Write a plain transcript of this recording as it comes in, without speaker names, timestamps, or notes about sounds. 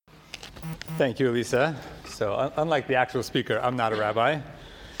Thank you, Elisa. So unlike the actual speaker, I'm not a rabbi,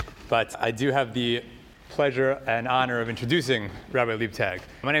 but I do have the pleasure and honor of introducing Rabbi Liebtag.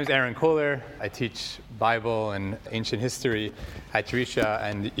 My name is Aaron Kohler. I teach Bible and ancient history at Jerisha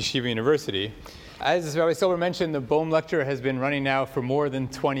and Yeshiva University. As Rabbi Silber mentioned, the Bohm Lecture has been running now for more than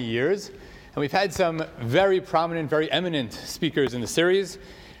 20 years, and we've had some very prominent, very eminent speakers in the series: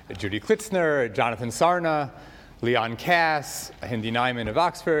 Judy Klitzner, Jonathan Sarna, Leon Cass, Hindi Nyman of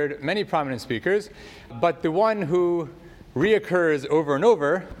Oxford, many prominent speakers. But the one who reoccurs over and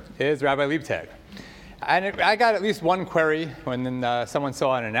over is Rabbi Liebtag. And I got at least one query when someone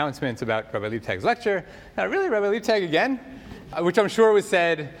saw an announcement about Rabbi Liebtag's lecture. Really, Rabbi Liebtag again? Which I'm sure was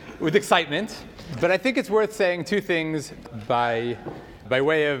said with excitement. But I think it's worth saying two things by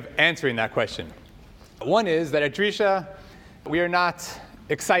way of answering that question. One is that at Jerisha, we are not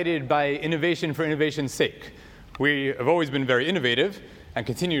excited by innovation for innovation's sake. We have always been very innovative and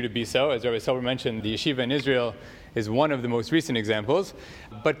continue to be so. As Rabbi Silber mentioned, the yeshiva in Israel is one of the most recent examples.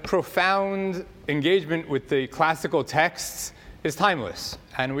 But profound engagement with the classical texts is timeless.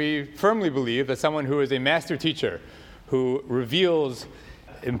 And we firmly believe that someone who is a master teacher, who reveals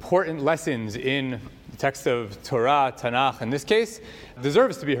important lessons in the text of Torah, Tanakh in this case,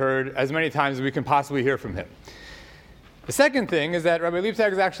 deserves to be heard as many times as we can possibly hear from him. The second thing is that Rabbi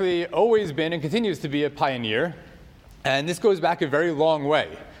Liebtag has actually always been and continues to be a pioneer. And this goes back a very long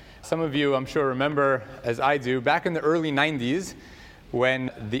way. Some of you, I'm sure, remember, as I do, back in the early 90s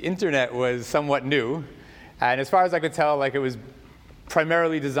when the internet was somewhat new. And as far as I could tell, it was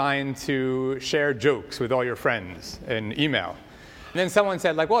primarily designed to share jokes with all your friends in email. And then someone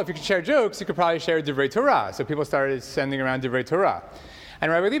said, well, if you could share jokes, you could probably share Divrei Torah. So people started sending around Divrei Torah.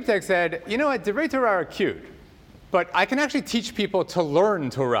 And Rabbi Liebtag said, you know what, Divrei Torah are cute, but I can actually teach people to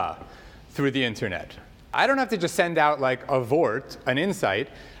learn Torah through the internet. I don't have to just send out a vort, an insight.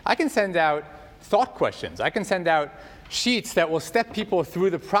 I can send out thought questions. I can send out sheets that will step people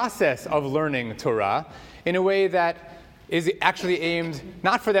through the process of learning Torah in a way that is actually aimed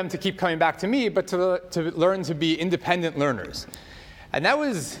not for them to keep coming back to me, but to learn to be independent learners. And that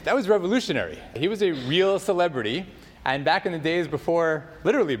was revolutionary. He was a real celebrity. And back in the days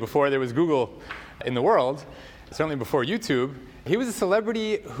literally before there was Google in the world, certainly before YouTube, he was a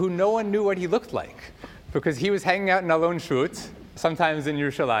celebrity who no one knew what he looked like, because he was hanging out in Alon Shvut, sometimes in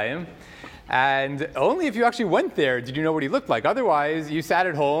Yerushalayim, and only if you actually went there did you know what he looked like. Otherwise, you sat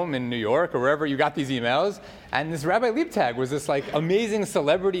at home in New York or wherever you got these emails, and this Rabbi Liebtag was this amazing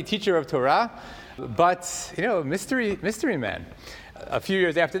celebrity teacher of Torah, but mystery man. A few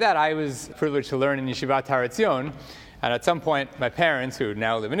years after that, I was privileged to learn in Yeshivat Har Etzion, and at some point, my parents, who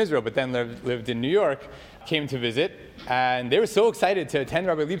now live in Israel but then lived in New York, came to visit, and they were so excited to attend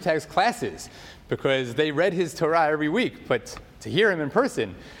Rabbi Liebtag's classes because they read his Torah every week, but to hear him in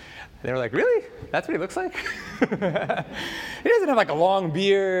person, they were like, really? That's what he looks like? He doesn't have a long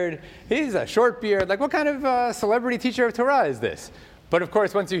beard. He's a short beard. What kind of celebrity teacher of Torah is this? But of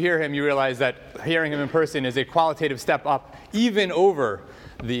course, once you hear him, you realize that hearing him in person is a qualitative step up, even over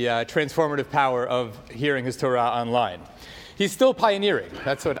the transformative power of hearing his Torah online. He's still pioneering.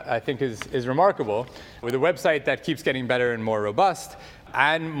 That's what I think is remarkable, with a website that keeps getting better and more robust,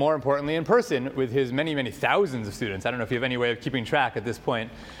 and more importantly, in person, with his many, many thousands of students. I don't know if you have any way of keeping track at this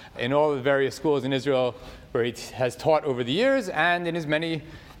point, in all the various schools in Israel where he has taught over the years, and in his many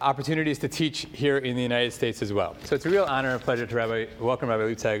opportunities to teach here in the United States as well. So it's a real honor and pleasure to welcome Rabbi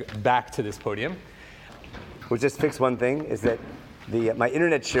Liebtag back to this podium. We'll just fix one thing, is that my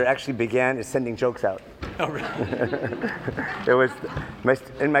internet share actually began as sending jokes out. Oh, really? It was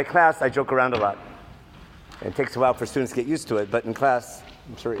in my class, I joke around a lot. It takes a while for students to get used to it, but in class,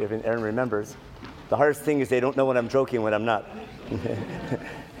 I'm sure even Aaron remembers, the hardest thing is they don't know when I'm joking, when I'm not.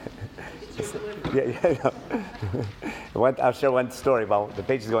 I'll share one story while the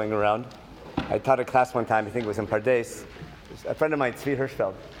page is going around. I taught a class one time, I think it was in Pardes. A friend of mine, Tzvi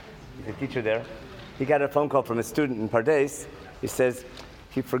Hirschfeld, he's a teacher there. He got a phone call from a student in Pardes. He says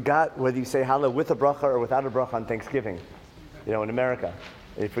he forgot whether you say Hallel with a bracha or without a bracha on Thanksgiving, in America.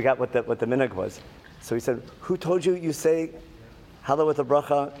 He forgot what the minhag was. So he said, who told you say Hallel with a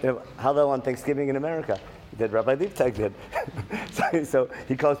bracha, Hallel on Thanksgiving in America? He said, Rabbi Liebtag did. so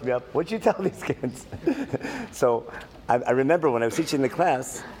he calls me up, what'd you tell these kids? So I remember when I was teaching the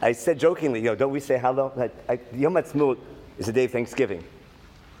class, I said jokingly, don't we say Hallel? Yom Ha'atzmaut is the day of Thanksgiving.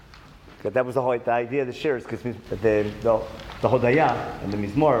 That was the idea of the shirs, because the Hodaya and the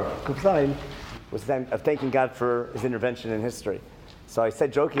Mizmor, Kuf Zayin, was the time of thanking God for his intervention in history. So I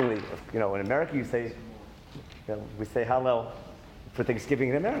said jokingly, in America we say Hallel for Thanksgiving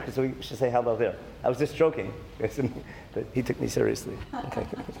in America, so we should say Hallel there. I was just joking, but he took me seriously. Okay.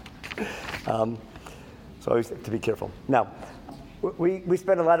 So always have to be careful. Now, we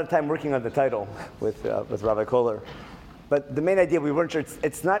spent a lot of time working on the title with Rabbi Kohler. But the main idea, we weren't sure,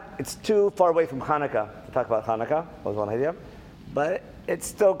 it's too far away from Hanukkah to talk about Hanukkah, was one idea. But it's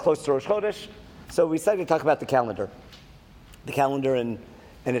still close to Rosh Chodesh. So we decided to talk about the calendar and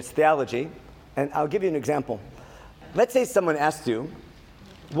its theology. And I'll give you an example. Let's say someone asked you,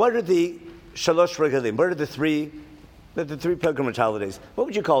 what are the Shalosh Regalim? What are the three pilgrimage holidays? What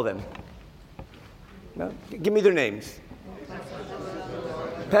would you call them? No? Give me their names.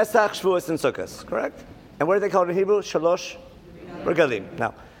 Pesach, Shavuos, and Sukkot, correct? And what are they called in Hebrew? Shalosh Regalim.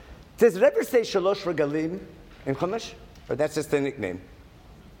 Now, does it ever say Shalosh Regalim in Chumash? Or that's just a nickname?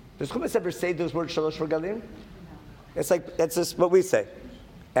 Does Chumash ever say those words Shalosh Regalim? That's just what we say.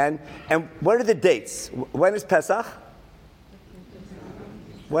 And what are the dates? When is Pesach?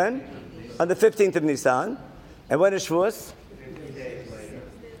 When? On the 15th of Nisan. And when is Shavuos?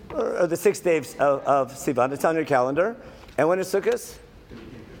 Or the 6 days of Sivan. It's on your calendar. And when is Sukkot?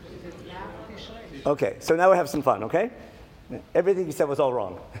 Okay, so now we have some fun, okay? Everything you said was all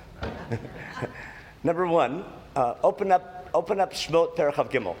wrong. Number one, open up Shmot Perek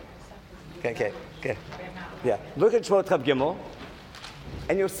Chav Gimel. Okay. Yeah, look at Shmot Chav Gimel,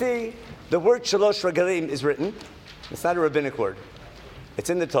 and you'll see the word Shalosh Regalim is written. It's not a rabbinic word.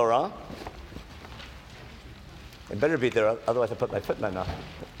 It's in the Torah. It better be there, otherwise I put my foot in my mouth.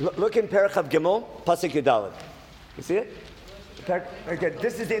 Look in Perek Chav Gimel, Pasuk Yudaled. You see it? Okay,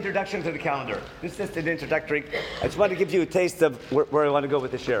 this is the introduction to the calendar. This is just an introductory. I just want to give you a taste of where I want to go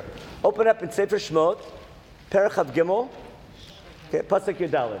with this year. Open up in Sefer Shmot, Perek Chav Gimel, okay, Pasuk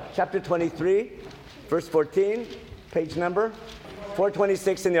Yudaled, chapter 23, verse 14, page number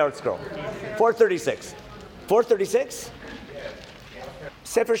 426 in the Art Scroll. 436. 436?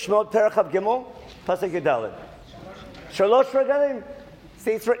 Sefer Shmot, Perek Chav Gimel, Pasuk Yudaled. Shalosh Regalim.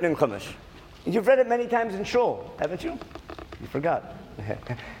 See, it's written in Chumash. You've read it many times in Shul, haven't you? You forgot.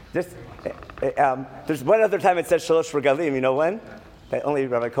 There's one other time it says Shalosh Regalim. You know when? Only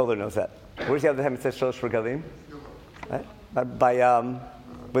Rabbi Kohler knows that. Where's the other time it says Shalosh Regalim? Right?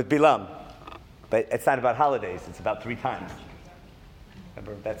 With Bilam. But it's not about holidays. It's about 3 times.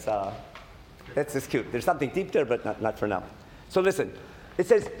 Remember, that's just cute. There's something deep there, but not for now. So listen. It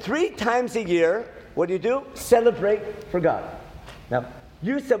says 3 times a year, what do? Celebrate for God. Now,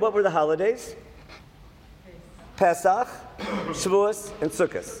 you said what were the holidays? Pesach, Shavuos, and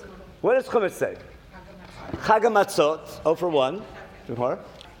Sukkot. What does Chumash say? Chag HaMatzot, 0 for 1. 2 more.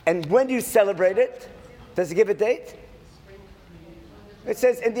 And when do you celebrate it? Does it give a date? It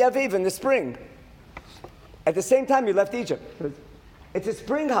says in the Aviv, in the spring. At the same time, you left Egypt. It's a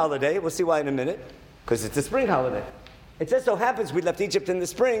spring holiday. We'll see why in a minute. Because it's a spring holiday. It just so happens we left Egypt in the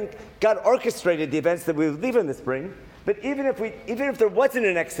spring. God orchestrated the events that we would leave in the spring. But even if there wasn't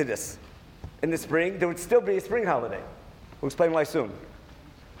an Exodus in the spring, there would still be a spring holiday. We'll explain why soon.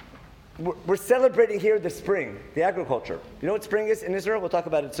 We're celebrating here the spring, the agriculture. You know what spring is in Israel? We'll talk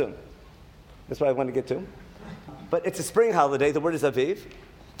about it soon. That's what I want to get to. But it's a spring holiday. The word is Aviv.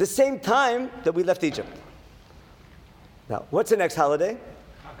 The same time that we left Egypt. Now, what's the next holiday?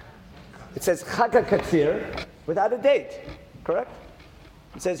 It says Chag HaKatzir without a date. Correct?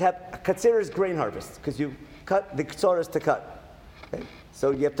 It says Katzir is grain harvest because you cut the ksor is to cut. Okay?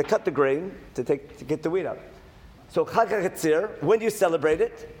 So you have to cut the grain to get the wheat out. So Chag HaKatzir, when do you celebrate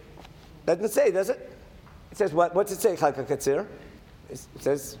it? Doesn't say, does it? It says what? What's it say, Chag HaKatzir? It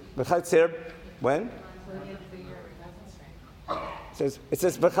says Chag HaKatzir when? It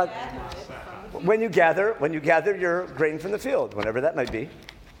says when you gather your grain from the field, whenever that might be.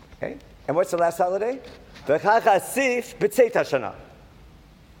 Okay? And what's the last holiday? V'chag Asif b'tzeit hashana.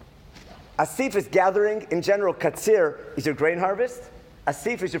 Asif is gathering. In general, Katzir is your grain harvest.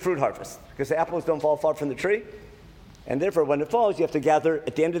 Asif is your fruit harvest. Because the apples don't fall far from the tree. And therefore, when it falls, you have to gather,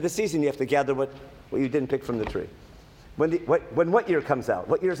 at the end of the season, you have to gather what you didn't pick from the tree. When what year comes out?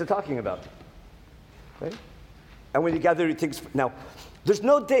 What year is it talking about? Right? And when you gather your things, now, there's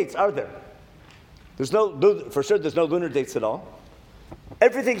no dates, are there? There's no lunar dates at all.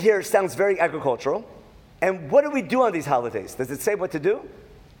 Everything here sounds very agricultural. And what do we do on these holidays? Does it say what to do?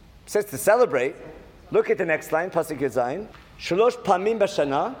 It says to celebrate. Look at the next line, Pasuk Yazayin. Shalosh pamim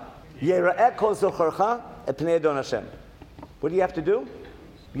b'shana yera'eh kol zochercha et pnei Adon Hashem. What do you have to do?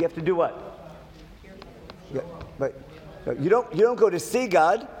 You have to do what? But you don't go to see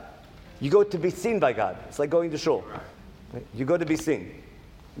God. You go to be seen by God. It's like going to shul. Right? You go to be seen.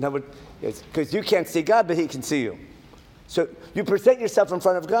 Now, because you can't see God, but He can see you. So you present yourself in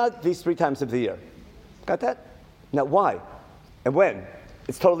front of God these 3 times of the year. Got that? Now, why? And when?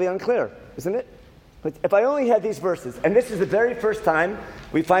 It's totally unclear, isn't it? But if I only had these verses, and this is the very first time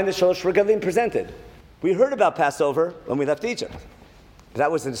we find the Shalosh Regalim presented. We heard about Passover when we left Egypt. That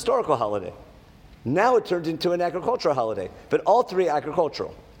was an historical holiday. Now it turned into an agricultural holiday, but all three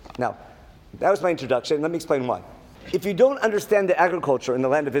agricultural. Now, that was my introduction. Let me explain why. If you don't understand the agriculture in the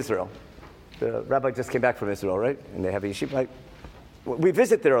land of Israel, the rabbi just came back from Israel, right? And they have a yeshiva. We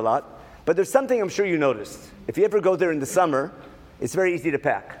visit there a lot, but there's something I'm sure you noticed. If you ever go there in the summer, it's very easy to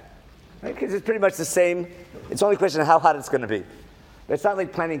pack. Right? Because it's pretty much the same. It's only a question of how hot it's going to be. It's not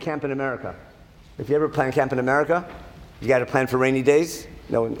like planning camp in America. If you ever plan camp in America, you got to plan for rainy days,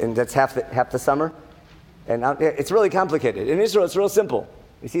 and that's half the summer. And it's really complicated. In Israel, it's real simple.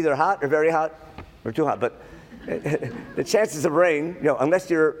 It's either hot or very hot or too hot. But the chances of rain, unless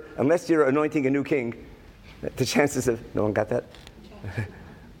you're anointing a new king, the chances of no one got that.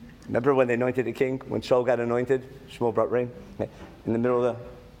 Remember when they anointed a king? When Shaul got anointed, Shmuel brought rain in the middle of the.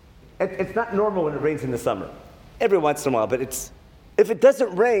 It's not normal when it rains in the summer. Every once in a while, but if it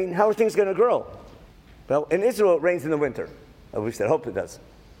doesn't rain, how are things going to grow? Well, in Israel, it rains in the winter. At least I hope it does.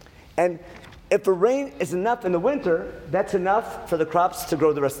 And if the rain is enough in the winter, that's enough for the crops to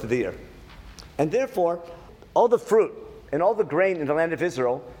grow the rest of the year. And therefore, all the fruit and all the grain in the land of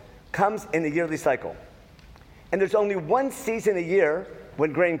Israel comes in a yearly cycle. And there's only one season a year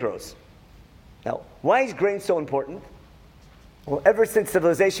when grain grows. Now, why is grain so important? Well, ever since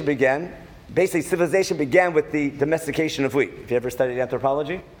civilization began, basically civilization began with the domestication of wheat. If you ever studied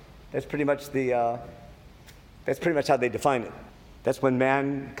anthropology, that's pretty much how they define it. That's when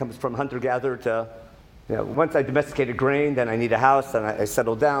man comes from hunter-gatherer to, once I domesticated grain, then I need a house, and I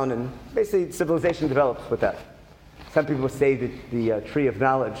settle down, and basically civilization develops with that. Some people say that the tree of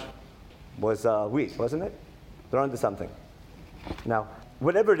knowledge was wheat, wasn't it? They're onto something. Now,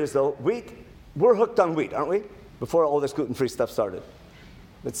 whatever it is though, wheat, we're hooked on wheat, aren't we? Before all this gluten-free stuff started.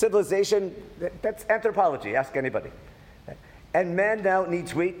 But civilization, that's anthropology, ask anybody. And man now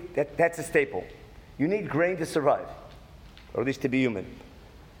needs wheat, that's a staple. You need grain to survive, or at least to be human.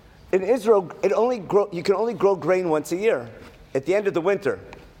 In Israel, you can only grow grain once a year, at the end of the winter.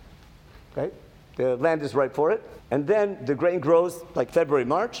 Okay? The land is ripe for it. And then the grain grows like February,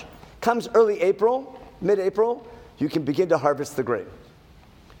 March. Comes early April, mid-April, you can begin to harvest the grain.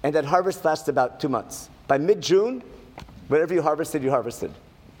 And that harvest lasts about 2 months. By mid-June, whatever you harvested, you harvested.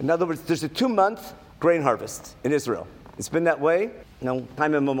 In other words, there's a 2-month grain harvest in Israel. It's been that way,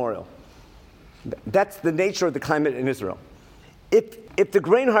 time immemorial. That's the nature of the climate in Israel. If the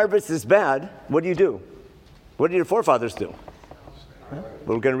grain harvest is bad, what do? What did your forefathers do?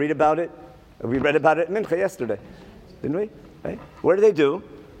 We're going to read about it. We read about it in Mincha yesterday, didn't we? Right? What do?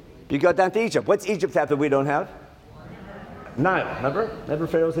 You go down to Egypt. What's Egypt have that we don't have? Nile, remember? Remember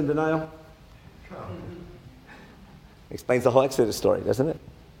Pharaoh's in denial? Explains the whole Exodus story, doesn't it?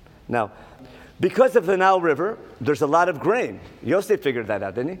 Now, because of the Nile River, there's a lot of grain. Yosef figured that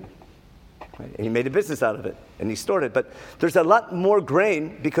out, didn't he? Right? And he made a business out of it, and he stored it. But there's a lot more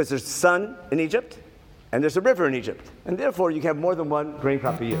grain because there's sun in Egypt, and there's a river in Egypt. And therefore, you can have more than one grain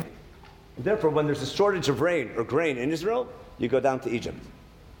crop a year. And therefore, when there's a shortage of rain or grain in Israel, you go down to Egypt.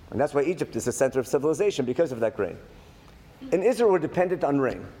 And that's why Egypt is the center of civilization, because of that grain. In Israel, we're dependent on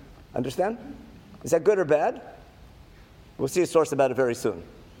rain. Understand? Is that good or bad? We'll see a source about it very soon.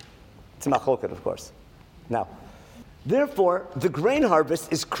 It's a machloket, of course. Now, therefore, the grain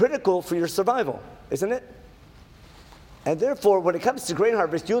harvest is critical for your survival, isn't it? And therefore, when it comes to grain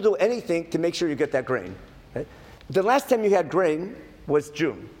harvest, you'll do anything to make sure you get that grain. Okay? The last time you had grain was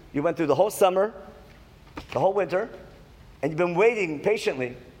June. You went through the whole summer, the whole winter, and you've been waiting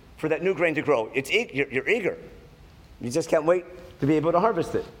patiently for that new grain to grow. You're eager. You just can't wait to be able to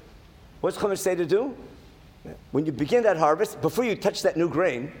harvest it. What's Chumash say to do? When you begin that harvest, before you touch that new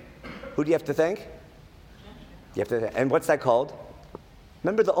grain, who do you have to thank? And what's that called?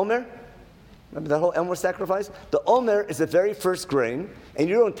 Remember the Omer? Remember that whole Elmer sacrifice? The Omer is the very first grain, and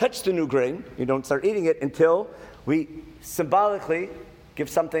you don't touch the new grain, you don't start eating it until we symbolically give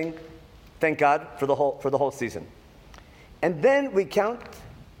something, thank God, for the whole season. And then we count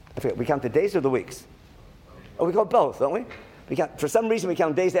the days or the weeks? Oh, we count both, don't we? For some reason, we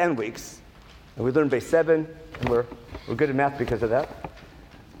count days and weeks. And we learn base 7, and we're good in math because of that.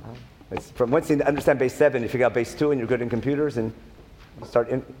 It's from once you understand base 7, you figure out base 2, and you're good in computers, and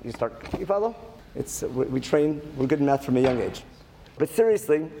you follow? We're good in math from a young age. But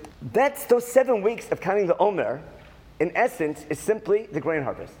seriously, that's those 7 weeks of counting the Omer, in essence, is simply the grain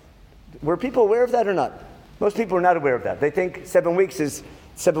harvest. Were people aware of that or not? Most people are not aware of that. They think 7 weeks is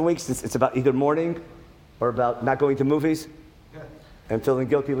it's about either mourning or about not going to movies and feeling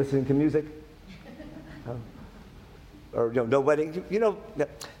guilty listening to music. Or no wedding.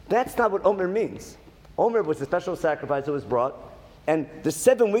 That's not what Omer means. Omer was a special sacrifice that was brought, and the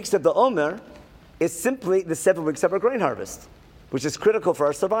 7 weeks of the Omer is simply the 7 weeks of our grain harvest, which is critical for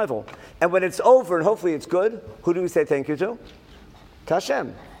our survival. And when it's over, and hopefully it's good, who do we say thank you to? To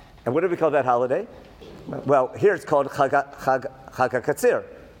Hashem. And what do we call that holiday? Well, here it's called Chag HaKatzir,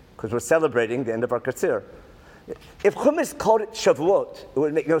 because we're celebrating the end of our Katzir. If Chumash called it Shavuot, it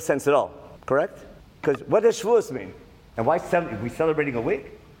would make no sense at all, correct? Because what does Shavuos mean? And why are we celebrating a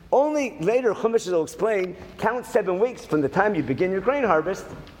week? Only later Chumash will explain, count 7 weeks from the time you begin your grain harvest,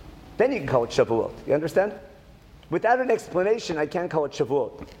 then you can call it Shavuot. You understand? Without an explanation, I can't call it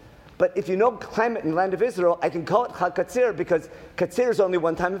Shavuot. But if you know climate in the land of Israel, I can call it Chag Katzir because Katzir is only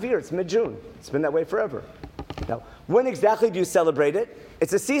one time of year. It's mid-June. It's been that way forever. Now, when exactly do you celebrate it?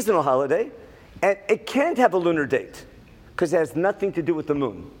 It's a seasonal holiday, and it can't have a lunar date because it has nothing to do with the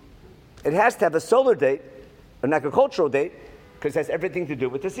moon. It has to have a solar date, an agricultural date, because it has everything to do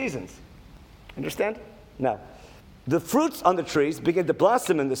with the seasons. Understand? Now, the fruits on the trees begin to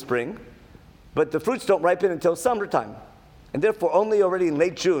blossom in the spring, but the fruits don't ripen until summertime. And therefore, only already in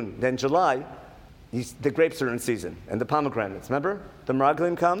late June, then July, the grapes are in season, and the pomegranates. Remember? The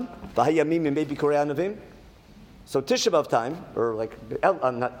Meraglim come, V'hayamim and maybe Koreanavim. So Tisha B'Av time, or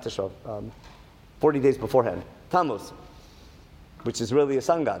not Tisha B'Av, 40 days beforehand, Tammuz, which is really a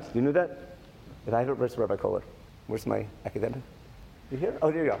sun god. You knew that? Did I have it? Where's Rabbi Kohler? Where's my academic? You here?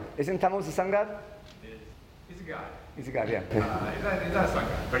 Oh, there you go. Isn't Tammuz a sun god? He's a god. He's a god, yeah. He's not a sun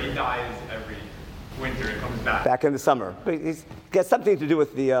god, but he dies every winter and comes back. Back in the summer. But he's got something to do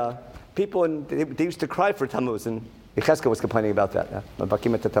with the people, and they used to cry for Tammuz, and Yechezkel was complaining about that.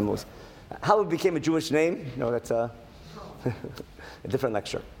 Bakim et Tammuz. How it became a Jewish name? No, that's a different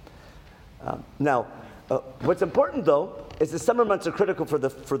lecture. Now, what's important though is the summer months are critical for the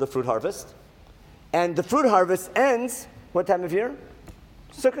fruit harvest, and the fruit harvest ends what time of year?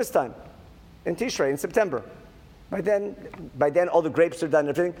 Sukkot time, in Tishrei, in September. By then, all the grapes are done.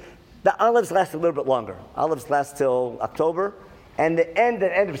 Everything. The olives last a little bit longer. Olives last till October, and the end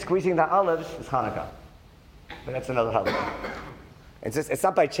of squeezing the olives is Hanukkah. But that's another holiday. It's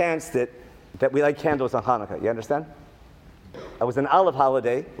not by chance that we light candles on Hanukkah. You understand? It was an olive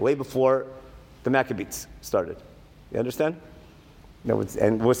holiday way before the Maccabees started. You understand?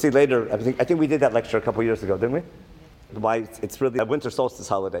 And we'll see later. I think we did that lecture a couple years ago, didn't we? Why it's really a winter solstice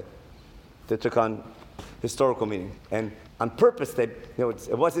holiday that took on historical meaning. And on purpose, it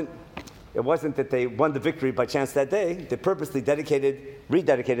wasn't that they won the victory by chance that day. They purposely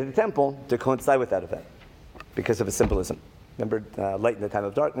rededicated the temple to coincide with that event because of its symbolism. Remember, light in the time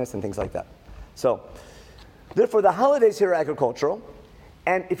of darkness and things like that. So, therefore, the holidays here are agricultural.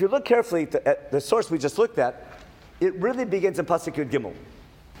 And if you look carefully at the source we just looked at, it really begins in Pasuk Yud Gimel.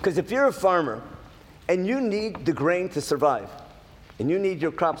 Because if you're a farmer and you need the grain to survive, and you need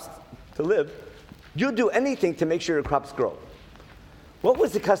your crops to live, you do anything to make sure your crops grow. What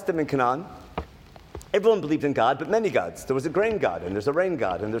was the custom in Canaan? Everyone believed in God, but many gods. There was a grain god, and there's a rain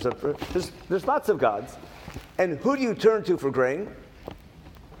god, and there's lots of gods. And who do you turn to for grain?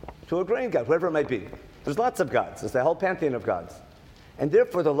 To a grain god, whoever it might be. There's lots of gods. There's a whole pantheon of gods. And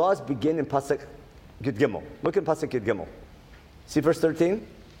therefore, the laws begin in Pasuk Yud Gimel. Look at Pasuk Yud Gimel. See verse 13?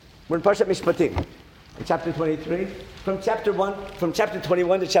 We're in Parshat Mishpatim, in chapter 23. From chapter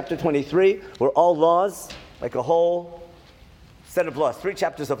 21 to chapter 23, were all laws, like a whole set of laws. 3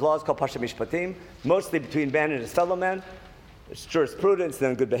 chapters of laws called Parshat Mishpatim, mostly between man and his fellow man. There's jurisprudence,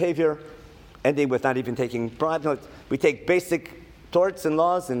 then good behavior, ending with not even taking bribe. No, we take basic torts and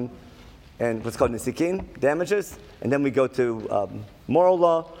laws and what's called nisikin, damages, and then we go to moral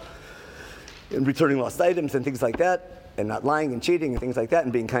law, and returning lost items and things like that, and not lying and cheating and things like that,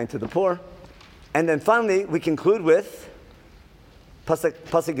 and being kind to the poor. And then finally, we conclude with Pasuk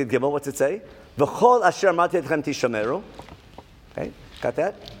Yud Gimel. What's it say? V'chol asher amarti etchem tishameru. Okay, got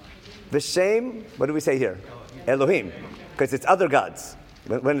that? V'shem, what do we say here? Elohim, because it's other gods.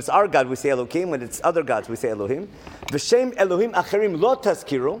 When it's our God, we say Elohim. When it's other gods, we say Elohim. V'shem Elohim acherim lo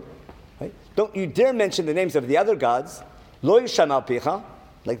tazkiru. Don't you dare mention the names of the other gods. Lo yisham al picha,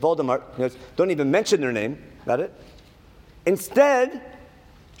 like Voldemort. Don't even mention their name. Got it? Instead,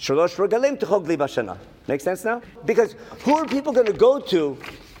 shalosh regalim techog li b'shana. Make sense now? Because who are people going to go to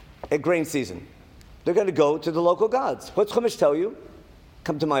at grain season? They're going to go to the local gods. What's Chumash tell you?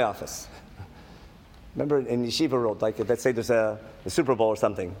 Come to my office. Remember in Yeshiva world, like let's say there's a Super Bowl or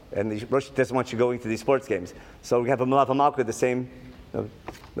something, and the Rosh doesn't want you going to these sports games. So we have a Malav Malka, the same. The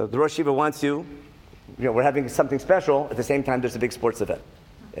Rosh Yeshiva wants you. We're having something special. At the same time, there's a big sports event,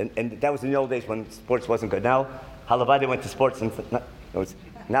 and that was in the old days when sports wasn't good. Now, Halavai went to sports, and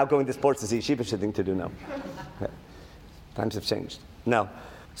now going to sports is the yeshivish thing to do now. Times have changed. Now,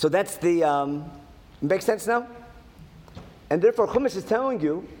 so that's the Makes sense now? And therefore, Chumash is telling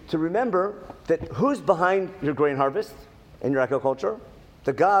you to remember that who's behind your grain harvest in your agriculture?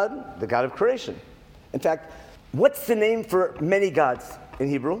 The God of creation. In fact, what's the name for many gods in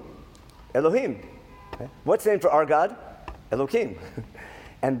Hebrew? Elohim. Okay? What's the name for our God? Elohim.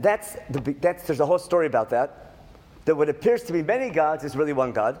 And there's a whole story about that. That what appears to be many gods is really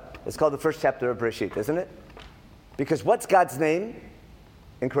one God. It's called the first chapter of Bereshit, isn't it? Because what's God's name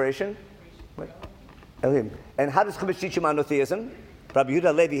in creation? What? Elohim. And how does Chumash teach you monotheism? Rabbi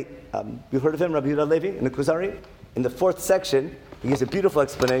Yehuda Levi, you heard of him, Rabbi Yehuda Levi, in the Kuzari? In the 4th section, he gives a beautiful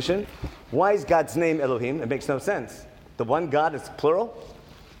explanation. Why is God's name Elohim? It makes no sense. The one God is plural,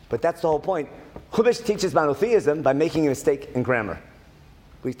 but that's the whole point. Chumash teaches monotheism by making a mistake in grammar.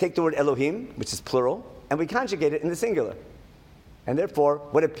 We take the word Elohim, which is plural, and we conjugate it in the singular. And therefore,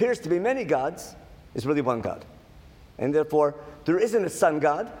 what appears to be many gods is really one God. And therefore, there isn't a sun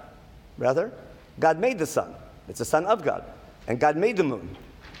God. Rather, God made the sun. It's the son of God. And God made the moon.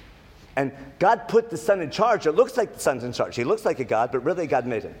 And God put the sun in charge. It looks like the sun's in charge. He looks like a God, but really God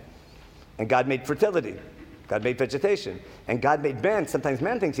made him. And God made fertility. God made vegetation. And God made man. Sometimes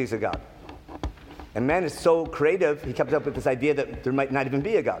man thinks he's a God. And man is so creative, he comes up with this idea that there might not even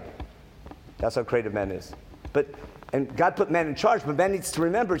be a God. That's how creative man is. And God put man in charge, but man needs to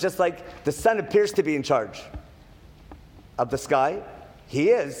remember, just like the sun appears to be in charge of the sky, he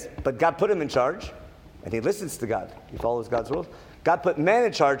is, but God put him in charge, and he listens to God. He follows God's rules. God put man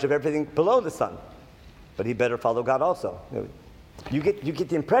in charge of everything below the sun, but he better follow God also. You get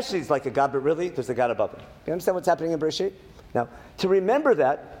the impression he's like a God, but really, there's a God above him. You understand what's happening in Bereshit? Now, to remember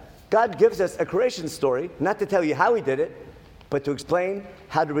that, God gives us a creation story, not to tell you how he did it, but to explain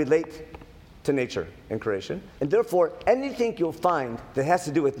how to relate to nature and creation. And therefore, anything you'll find that has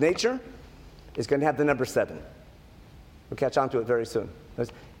to do with nature is going to have the number 7. We'll catch on to it very soon.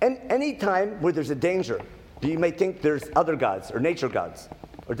 And any time where there's a danger, you may think there's other gods or nature gods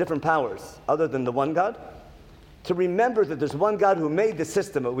or different powers other than the one God, to remember that there's one God who made the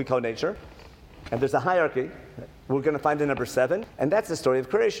system that we call nature, and there's a hierarchy. We're going to find the number 7, and that's the story of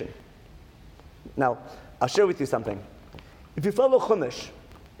creation. Now, I'll share with you something. If you follow Chumash,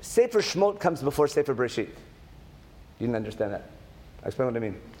 Sefer Shemot comes before Sefer Bereshit. You didn't understand that. I'll explain what I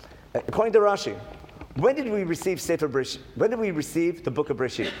mean. According to Rashi, when did we receive Sefer Bereshit? When did we receive the book of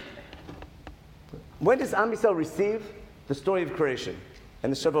Bereshit? When does Am Yisrael receive the story of creation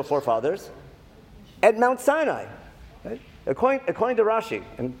and the several forefathers? At Mount Sinai. Right? According to Rashi,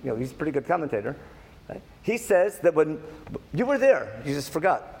 and he's a pretty good commentator, right? He says that when you were there, you just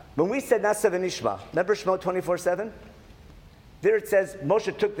forgot. When we said Nasav and Ishma, remember Shemot 24:7? There it says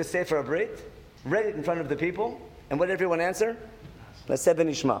Moshe took the Sefer of Brit, read it in front of the people, and what did everyone answer? Nasav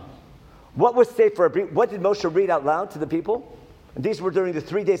and Ishma. What was Sefer of Brit? What did Moshe read out loud to the people? And these were during the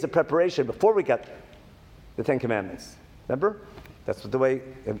 3 days of preparation before we got the 10 Commandments. Remember? That's the way,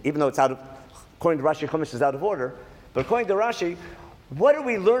 even though it's according to Rashi, Chumash is out of order, but according to Rashi, what are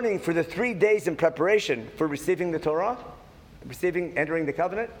we learning for the 3 days in preparation for receiving the Torah? Entering the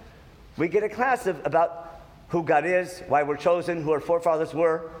covenant? We get a class about who God is, why we're chosen, who our forefathers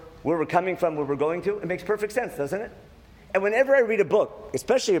were, where we're coming from, where we're going to. It makes perfect sense, doesn't it? And whenever I read a book,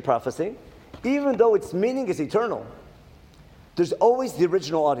 especially a prophecy, even though its meaning is eternal, there's always the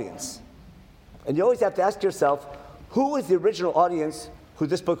original audience. And you always have to ask yourself, who is the original audience who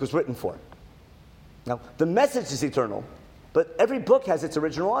this book was written for? Now, the message is eternal, but every book has its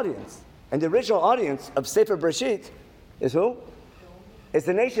original audience. And the original audience of Sefer Bereshit is who? It's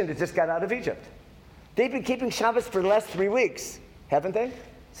the nation that just got out of Egypt. They've been keeping Shabbos for the last 3 weeks, haven't they?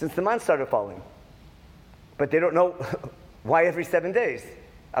 Since the man started falling. But they don't know why every 7 days,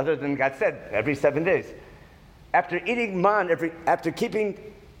 other than God said, every 7 days. After eating after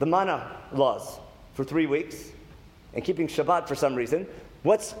keeping the manna laws for 3 weeks, and keeping Shabbat for some reason,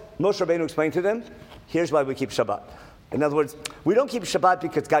 what's Moshe Rabbeinu explained to them? Here's why we keep Shabbat. In other words, we don't keep Shabbat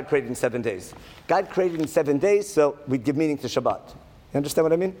because God created in 7 days. God created in 7 days, so we give meaning to Shabbat. You understand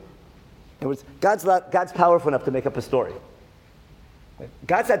what I mean? In other words, God's powerful enough to make up a story.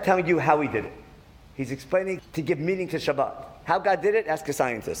 God's not telling you how he did it. He's explaining to give meaning to Shabbat. How God did it, ask a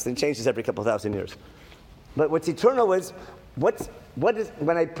scientist. It changes every couple thousand years. But what's eternal is,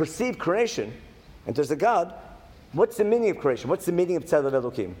 when I perceive creation, and there's a God, what's the meaning of creation? What's the meaning of Tzedek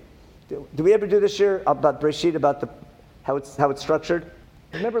Elokim? Do we ever do this year about Bereshit, about how it's structured?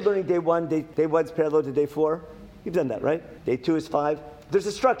 Remember learning day 1, day 1's parallel to day 4? You've done that, right? Day 2 is 5. There's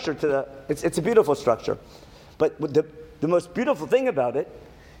a structure to it's a beautiful structure. But the most beautiful thing about it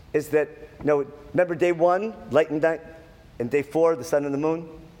is that, remember day 1, light and night, and day 4, the sun and the moon.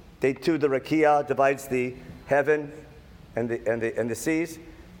 Day 2, the Rakia divides the heaven and the seas.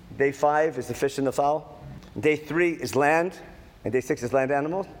 Day 5 is the fish and the fowl. Day 3 is land, and day 6 is land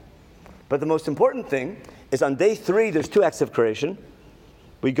animals. But the most important thing is on day 3, there's 2 acts of creation.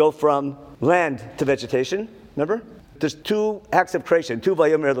 We go from land to vegetation, remember? There's 2 acts of creation, 2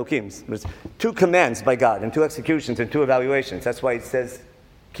 vayomer Elokim. There's 2 commands by God, and 2 executions, and 2 evaluations. That's why it says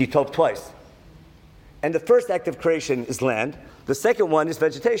ki tov twice. And the first act of creation is land. The second one is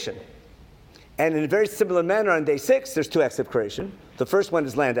vegetation. And in a very similar manner on day 6, there's 2 acts of creation. The first one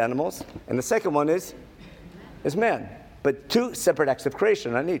is land animals, and the second one is man. But 2 separate acts of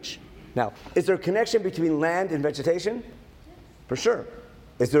creation on each. Now, is there a connection between land and vegetation? For sure.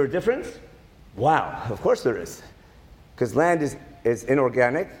 Is there a difference? Wow, of course there is. Because land is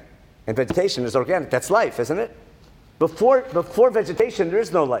inorganic, and vegetation is organic. That's life, isn't it? Before vegetation, there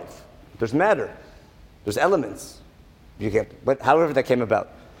is no life. There's matter. There's elements. But however that came about.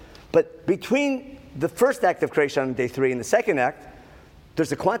 But between the first act of creation on day 3 and the second act,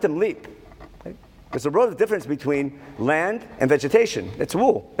 there's a quantum leap. Right? There's a world of difference between land and vegetation. That's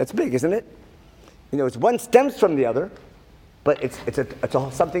wool. That's big, isn't it? It's one stems from the other, but it's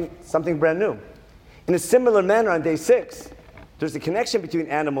something brand new. In a similar manner on day 6, there's a connection between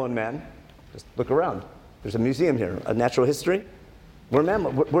animal and man. Just look around. There's a museum here, a natural history.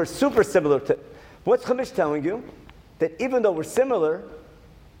 We're super similar to... What's Chumash telling you? That even though we're similar,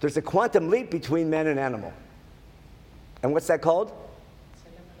 there's a quantum leap between man and animal. And what's that called?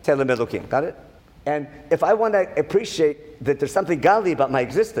 Tzelem Elokim. Got it? And if I want to appreciate that there's something godly about my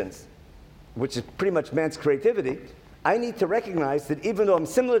existence, which is pretty much man's creativity, I need to recognize that even though I'm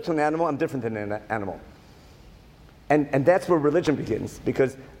similar to an animal, I'm different than an animal. And that's where religion begins,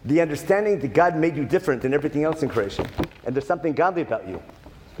 because the understanding that God made you different than everything else in creation, and there's something godly about you.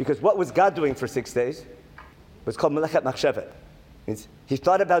 Because what was God doing for 6 days? It was called Melechet Machshevet. Means he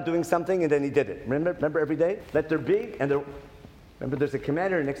thought about doing something and then he did it. Remember every day? Let there be, and remember there's a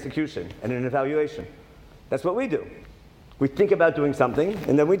command and an execution and an evaluation. That's what we do. We think about doing something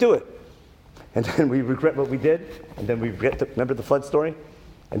and then we do it. And then we regret what we did, and then we regret, remember the flood story?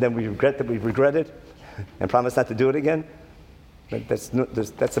 And then we regret that we regretted and promise not to do it again. That's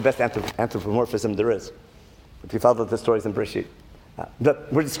the best anthropomorphism there is. If you follow the stories in Bereshit.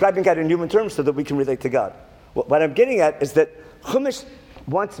 We're describing God in human terms so that we can relate to God. What I'm getting at is that Chumash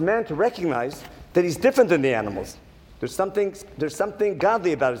wants man to recognize that he's different than the animals. There's something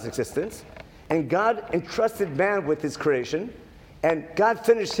godly about his existence, and God entrusted man with his creation, and God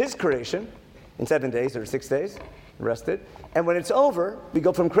finished his creation in 7 days or 6 days, rested, and when it's over, we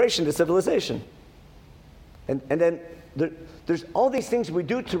go from creation to civilization. And then there's all these things we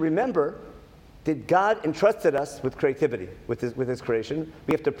do to remember that God entrusted us with creativity, with his creation.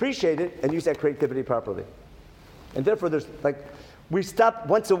 We have to appreciate it and use that creativity properly. And therefore, we stop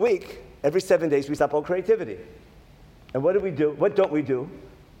once a week, every 7 days, we stop all creativity. And what do we do? What don't we do?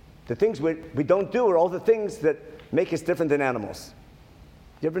 The things we don't do are all the things that make us different than animals.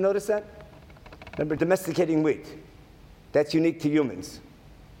 You ever notice that? Remember domesticating wheat. That's unique to humans.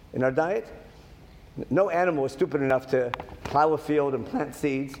 In our diet, no animal is stupid enough to plow a field and plant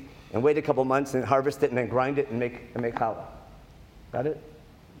seeds and wait a couple months and harvest it and then grind it and make challah. Got it?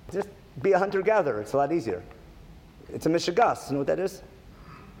 Just be a hunter-gatherer. It's a lot easier. It's a mishagas. You know what that is?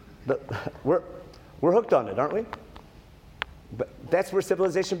 But we're hooked on it, aren't we? But that's where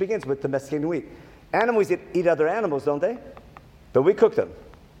civilization begins, with domesticating wheat. Animals eat other animals, don't they? But we cook them.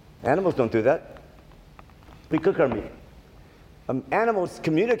 Animals don't do that. We cook our meat. Animals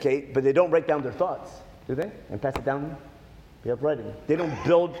communicate, but they don't write down their thoughts, do they? And pass it down. We have writing. They don't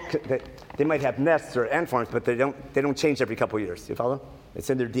build. They might have nests or ant farms, but they don't change every couple of years. You follow? It's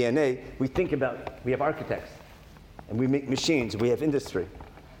in their DNA. We have architects, and we make machines. We have industry.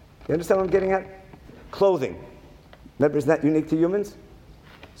 You understand what I'm getting at? Clothing. Remember, isn't that unique to humans?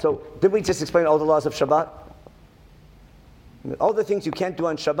 So, did we just explain all the laws of Shabbat? All the things you can't do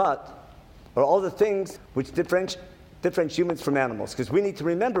on Shabbat are all the things which differentiate humans from animals. Because we need to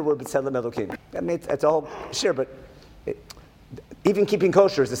remember we're B'Tselem Elokim. That's all sure, but even keeping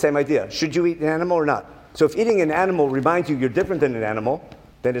kosher is the same idea. Should you eat an animal or not? So if eating an animal reminds you you're different than an animal,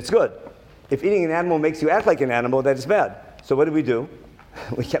 then it's good. If eating an animal makes you act like an animal, that is bad. So what do?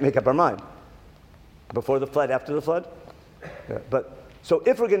 We can't make up our mind. Before the flood, after the flood? Yeah, so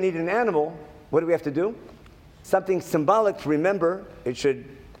if we're going to eat an animal, what do we have to do? Something symbolic to remember. It should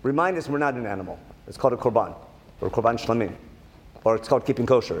remind us we're not an animal. It's called a korban, or korban shlamim. Or it's called keeping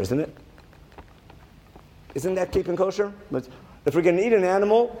kosher, isn't it? Isn't that keeping kosher? If we're going to eat an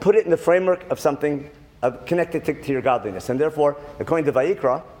animal, put it in the framework of something connected to your godliness. And therefore, according to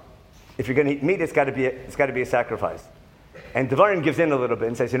Vayikra, if you're going to eat meat, it's got to be a sacrifice. And Devarim gives in a little bit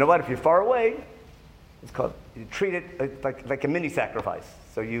and says, you know what, if you're far away, It's called, you treat it like a mini sacrifice.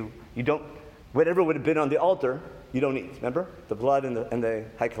 So you don't, whatever would have been on the altar, you don't eat. Remember? The blood and the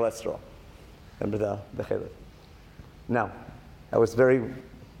high cholesterol. Remember the chaylev. Now, that was very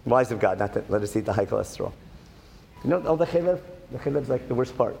wise of God not to let us eat the high cholesterol. You know, all the chaylev is like the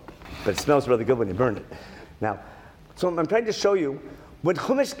worst part. But it smells really good when you burn it. Now, so I'm trying to show you, when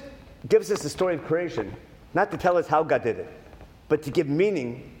Chumash gives us the story of creation, not to tell us how God did it, but to give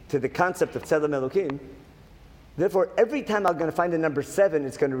meaning to the concept of Tzelem Elokim. Therefore, every time I'm going to find the number 7,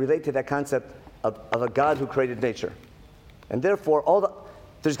 it's going to relate to that concept of a God who created nature. And therefore,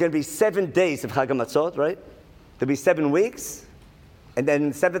 there's going to be 7 days of Chag HaMatzot, right? There'll be 7 weeks, and then in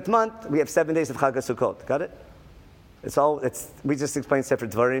the 7th month, we have 7 days of Chag HaSukkot. Got it? We just explained Sefer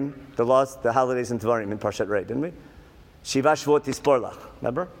Dvarim, the laws, the holidays in Dvarim in Parshat Rei, didn't we? Shiva Shvuot Tispor Lach,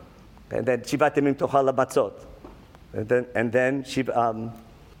 remember? And then Shivat Yamim Tochal HaMatzot. And then Shiva,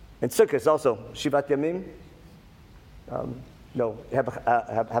 and Sukkot is also Shivat Yamim.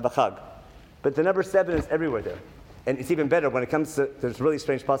 Have a Chag. But the number 7 is everywhere there. And it's even better when it comes to, there's a really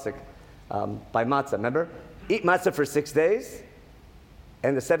strange pasuk by matzah, remember? Eat matzah for 6 days,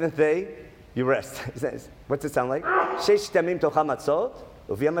 and the 7th day, you rest. What's it sound like? Sheish tamim tocha matzot,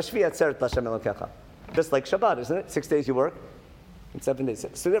 uv'yam hashvi atzeret l'Hashem Elokecha. Just like Shabbat, isn't it? 6 days you work, and 7 days.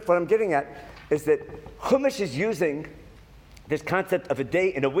 So what I'm getting at is that Chumash is using this concept of a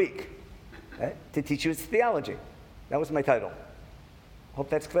day in a week, right, to teach you its theology. That was my title. Hope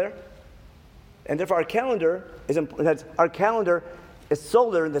that's clear. And therefore, our calendar is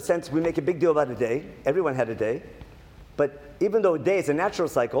solar in the sense we make a big deal about a day. Everyone had a day. But even though a day is a natural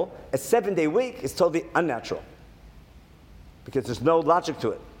cycle, a 7-day week is totally unnatural. Because there's no logic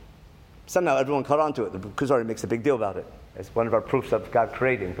to it. Somehow everyone caught on to it. The Kuzari makes a big deal about it. It's one of our proofs of God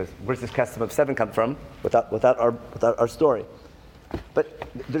creating. Because where's this custom of 7 come from without our story? But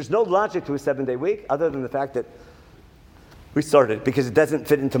there's no logic to a 7-day week other than the fact that we started because it doesn't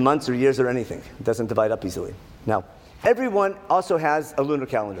fit into months or years or anything. It doesn't divide up easily. Now, everyone also has a lunar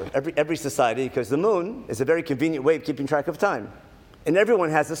calendar. Every society, because the moon is a very convenient way of keeping track of time. And everyone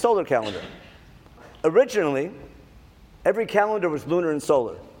has a solar calendar. Originally, every calendar was lunar and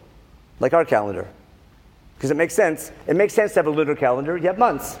solar, like our calendar. Because it makes sense. It makes sense to have a lunar calendar. You have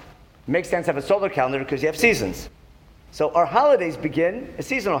months. It makes sense to have a solar calendar because you have seasons. So our holidays begin as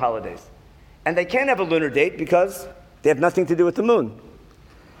seasonal holidays. And they can't have a lunar date because they have nothing to do with the moon.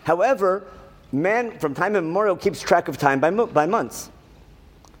 However, man, from time immemorial, keeps track of time by months.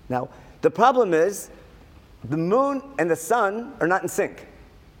 Now, the problem is, the moon and the sun are not in sync.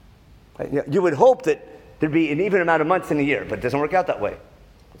 You would hope that there'd be an even amount of months in a year, but it doesn't work out that way.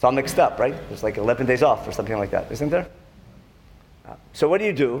 It's all mixed up, right? There's like 11 days off or something like that, isn't there? So what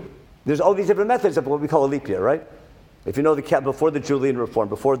do? There's all these different methods of what we call a leap year, right? If you know before the Julian reform,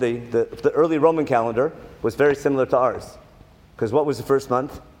 before the early Roman calendar was very similar to ours. Because what was the first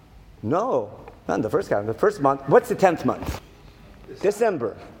month? No, not in the first calendar. The first month, what's the 10th month?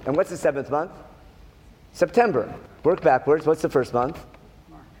 December. And what's the 7th month? September. Work backwards, what's the first month?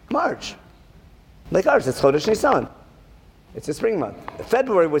 March. Like ours, it's Chodesh Nisan. It's a spring month.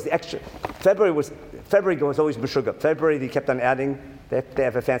 February was the extra. February was always Meshuggah. February, they kept on adding, they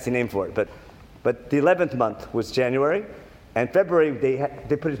have a fancy name for it. But the 11th month was January, and February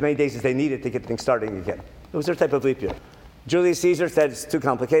they put as many days as they needed to get things starting again. It was their type of leap year. Julius Caesar said it's too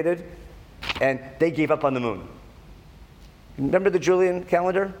complicated, and they gave up on the moon. Remember the Julian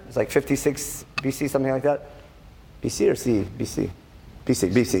calendar? It's like 56 BC, something like that? BC or CE? BC.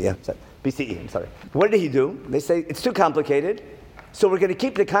 BC, yeah. Sorry. BCE, I'm sorry. What did he do? They say it's too complicated, so we're going to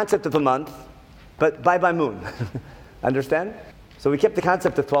keep the concept of a month, but by moon. Understand? So we kept the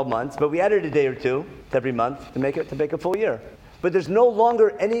concept of 12 months, but we added a day or two to every month to make a full year. But there's no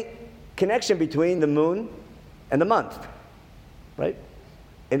longer any connection between the moon and the month, right?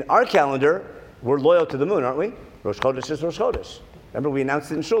 In our calendar, we're loyal to the moon, aren't we? Rosh Chodesh is Rosh Chodesh. Remember, we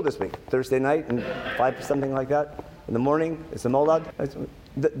announced it in Shul this week, Thursday night, and 5 something like that. In the morning, it's the Molad.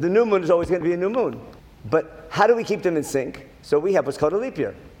 The new moon is always going to be a new moon. But how do we keep them in sync? So we have what's called a leap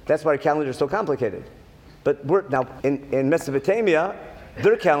year. That's why our calendar is so complicated. But now in Mesopotamia,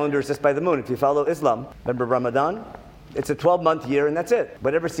 their calendar is just by the moon. If you follow Islam, remember Ramadan? It's a 12-month year, and that's it,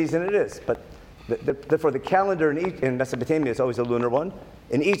 whatever season it is. But therefore, the calendar in Mesopotamia is always a lunar one.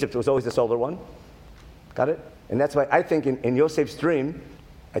 In Egypt, it was always a solar one. Got it? And that's why I think in Yosef's dream,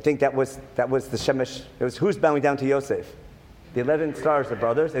 I think that was the Shemesh. It was who's bowing down to Yosef? The 11 stars, the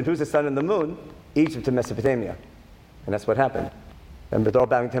brothers, and who's the sun and the moon? Egypt and Mesopotamia. And that's what happened. Remember, they're all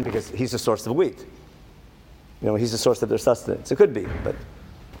bowing to him because he's the source of wheat. He's the source of their sustenance. It could be,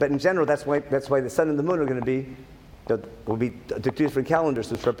 but in general, that's why the sun and the moon are going to be, will be the two different calendars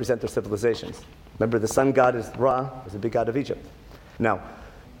which represent their civilizations. Remember, the sun god is Ra, was the big god of Egypt. Now,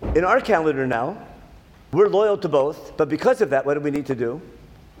 in our calendar now, we're loyal to both, but because of that, what do we need to do?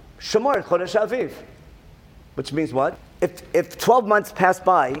 Shamar Chodesh Aviv. Which means what? If 12 months pass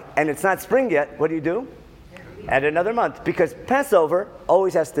by and it's not spring yet, what do? Add another month. Because Passover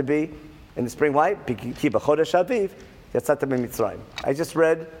always has to be in the spring. Why? Kiba Chodesh Aviv. Yatzata Mitzrayim. I just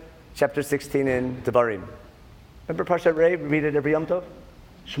read chapter 16 in Devarim. Remember Parshat Rei? Read it every Yom Tov.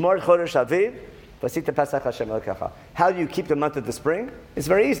 Shmor Chodesh Aviv. Vasita Pasach Hashem Elokecha. How do you keep the month of the spring? It's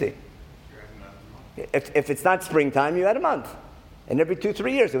very easy. If it's not springtime, you add a month. And every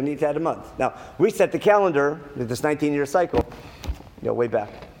 2-3 years, you'll need to add a month. Now, we set the calendar with this 19-year cycle, way back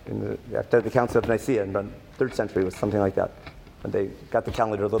after the Council of Nicaea in the 3rd century, was something like that. And they got the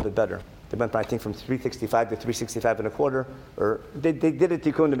calendar a little bit better. They went, I think, from 365 to 365 and a quarter, or they did a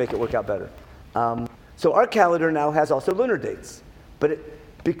tikkun to make it work out better. So our calendar now has also lunar dates. But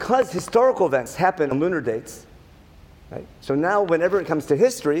because historical events happen on lunar dates, right? So now whenever it comes to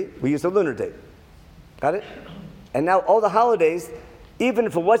history, we use a lunar date. Got it? And now all the holidays, even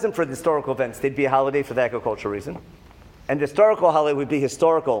if it wasn't for the historical events, they'd be a holiday for the agricultural reason. And the historical holiday would be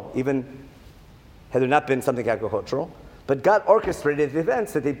historical, even had there not been something agricultural. But God orchestrated the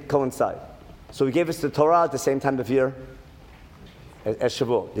events that they coincide. So He gave us the Torah at the same time of year as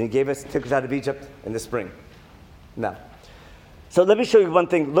Shavuot. And He took us out of Egypt in the spring. Now, so let me show you one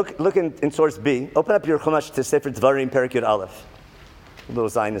thing. Look in source B. Open up your Chumash to Sefer Dvarim, Perek Yud Aleph. A little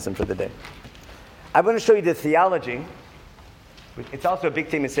Zionism for the day. I want to show you the theology. It's also a big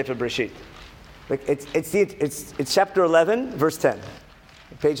theme in Sefer Bereshit. It's chapter 11, verse 10.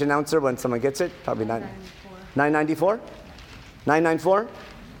 The page announcer, when someone gets it, probably 994? 994?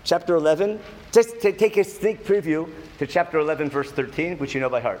 Chapter 11. Just take a sneak preview to chapter 11, verse 13, which you know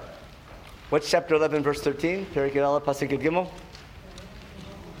by heart. What's chapter 11, verse 13? Perek Yud Aleph, Pasuk Yud Gimel.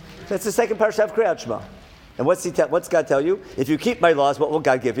 That's the second parasha of Kriyat Shema. And what's God tell you? If you keep my laws, what will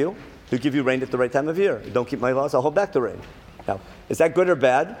God give you? He'll give you rain at the right time of year. If you don't keep my laws, I'll hold back the rain. Now, is that good or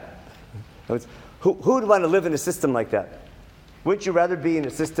bad? Who would want to live in a system like that? Wouldn't you rather be in a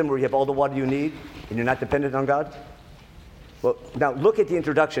system where you have all the water you need and you're not dependent on God? Well, now look at the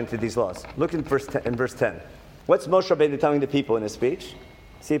introduction to these laws. Look in verse 10. What's Moshe Rabbeinu telling the people in his speech?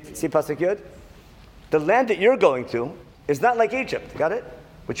 See Pasuk Yud? The land that you're going to is not like Egypt. Got it?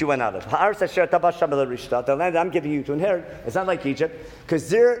 Which you went out of. The land I'm giving you to inherit is not like Egypt, because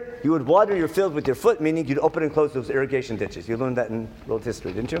there you would water your field with your foot, meaning you'd open and close those irrigation ditches. You learned that in world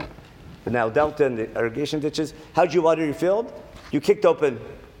history, didn't you? The Nile Delta and the irrigation ditches. How'd you water your field? You kicked open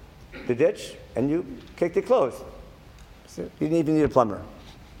the ditch and you kicked it closed. So you didn't even need a plumber.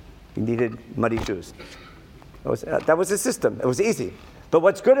 You needed muddy shoes. That was the system. It was easy. But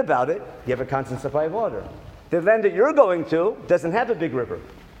what's good about it, you have a constant supply of water. The land that you're going to doesn't have a big river.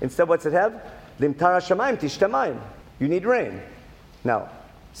 Instead, what's it have? Limtara shamayim tishtamayim. You need rain. Now,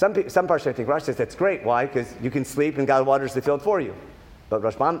 some Parsha think Rashi says that's great. Why? Because you can sleep and God waters the field for you. But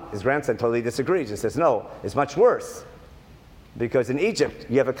Rashbam, his grandson, totally disagrees and says, no, it's much worse. Because in Egypt,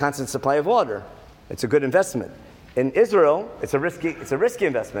 you have a constant supply of water. It's a good investment. In Israel, it's a risky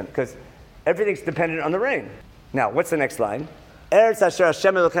investment because everything's dependent on the rain. Now, what's the next line? Eretz asher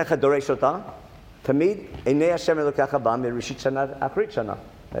Hashem Elokecha doresh ota. Tamid einei Hashem Elokecha ba mirishit shana achrit shana.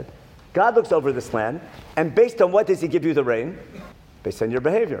 God looks over this land, and based on what does He give you the rain? Based on your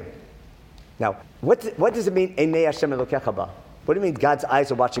behavior. Now, what does it mean, einei Hashem Elokecha ba? What do you mean God's eyes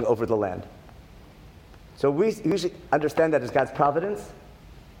are watching over the land? So we usually understand that as God's providence.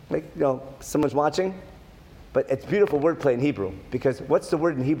 Like, someone's watching. But it's beautiful wordplay in Hebrew, because what's the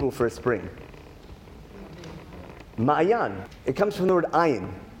word in Hebrew for a spring? Ma'ayan. It comes from the word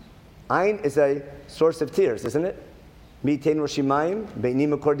ayin. Ayin is a source of tears, isn't it? Mitein roshimayim,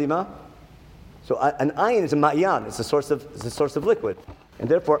 be'nim akordima. So an ayin is a ma'ayan. It's a source of liquid, and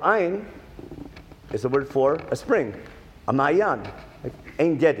therefore ayin is the word for a spring, a ma'ayan, like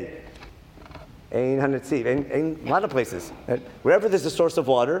ein gedi, ein hanetziv, ein a lot of places. Wherever there's a source of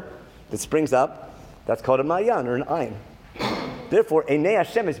water that springs up, that's called a ma'ayan or an ayin. Therefore, einei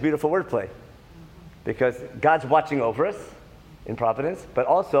Hashem is beautiful wordplay, because God's watching over us in providence, but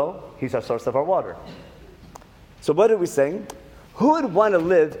also He's our source of our water. So what are we saying? Who would want to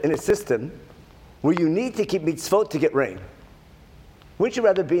live in a system where you need to keep mitzvot to get rain? Wouldn't you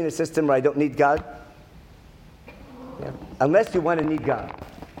rather be in a system where I don't need God? Yeah. Unless you want to need God.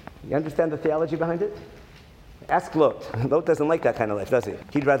 You understand the theology behind it? Ask Lot. Lot doesn't like that kind of life, does he?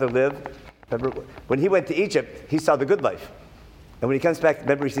 He'd rather live. Remember, when he went to Egypt, he saw the good life. And when he comes back,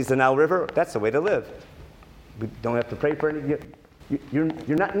 remember, he sees the Nile River. That's the way to live. We don't have to pray for anything. You're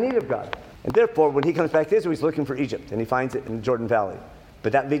not in need of God. And therefore, when he comes back to Israel, he's looking for Egypt, and he finds it in the Jordan Valley.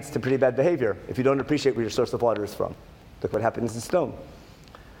 But that leads to pretty bad behavior if you don't appreciate where your source of water is from. Look what happens in stone.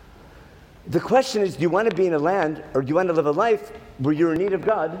 The question is, do you want to be in a land, or do you want to live a life where you're in need of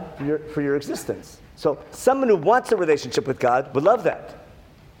God for your existence? So someone who wants a relationship with God would love that.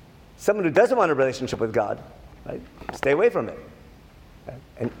 Someone who doesn't want a relationship with God, right, stay away from it.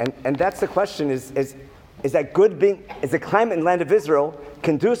 And that's the question, is the climate in the land of Israel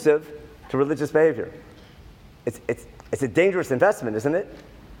conducive to religious behavior? It's a dangerous investment, isn't it?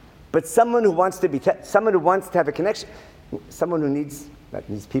 But someone who wants to have a connection, someone who needs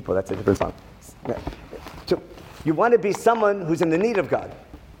people, that's a different song. You want to be someone who's in the need of God,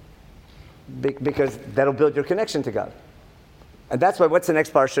 because that'll build your connection to God. And that's why, what's the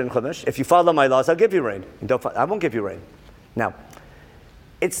next parsha in Chumash? If you follow my laws, I'll give you rain. I won't give you rain. Now,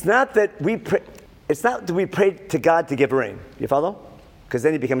 it's not that we pray to God to give rain. You follow? Because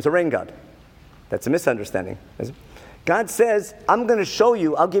then he becomes a rain god. That's a misunderstanding. God says, I'm going to show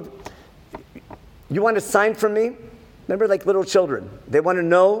you, you want a sign from me? Remember, like little children, they want to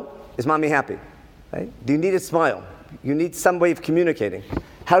know, is mommy happy? Right? Do you need a smile? You need some way of communicating.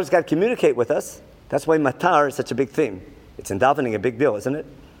 How does God communicate with us? That's why matar is such a big theme. It's in davening a big deal, isn't it?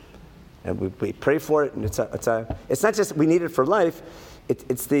 And we pray for it, and it's not just we need it for life.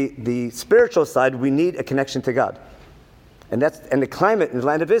 It's the spiritual side. We need a connection to God, and the climate in the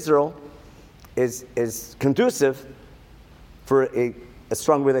land of Israel is conducive for a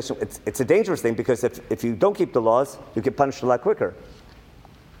strong relationship. It's a dangerous thing, because if you don't keep the laws, you get punished a lot quicker.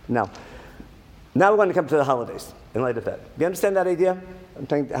 Now we're going to come to the holidays in light of that. Do you understand that idea? I'm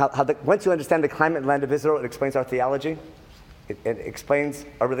telling you once you understand the climate in the land of Israel, it explains our theology. It explains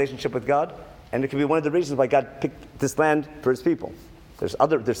our relationship with God, and it can be one of the reasons why God picked this land for his people. There's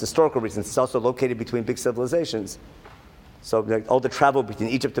historical reasons. It's also located between big civilizations. So like all the travel between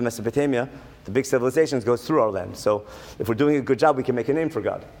Egypt and Mesopotamia, the big civilizations goes through our land. So if we're doing a good job, we can make a name for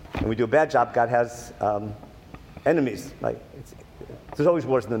God. And we do a bad job, God has enemies. There's always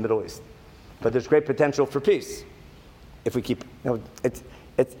wars in the Middle East. But there's great potential for peace if we keep,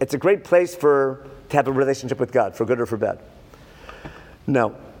 it's a great place to have a relationship with God, for good or for bad.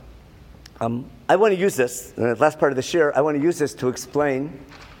 Now, I want to use this, in the last part of the shir, I want to use this to explain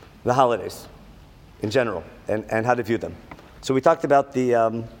the holidays in general and how to view them. So we talked about the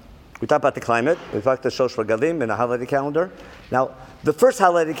climate, we talked about the Shosh Regalim and the holiday calendar. Now, the first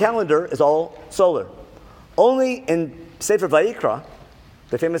holiday calendar is all solar. Only in Sefer Vayikra,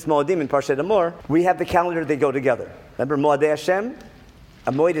 the famous Moedim in Parshat Amor, we have the calendar, they go together. Remember, Moedei Hashem,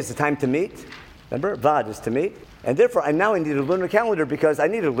 a Moed is the time to meet. Remember, Vad is to meet. And therefore, I need a lunar calendar, because I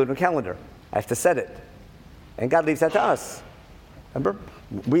need a lunar calendar. I have to set it. And God leaves that to us. Remember?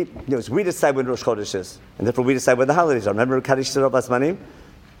 We decide when Rosh Chodesh is. And therefore, we decide when the holidays are. Remember, Kaddish Tzara Basmanim?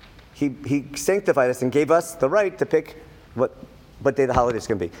 He sanctified us and gave us the right to pick what day the holidays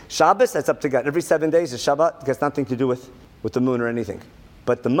can be. Shabbos, that's up to God. Every 7 days is Shabbat. It has nothing to do with the moon or anything.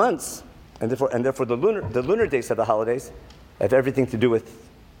 But the months, and therefore the lunar days of the holidays, have everything to do with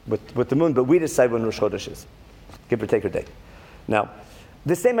the moon. But we decide when Rosh Chodesh is. Give or take a day. Now,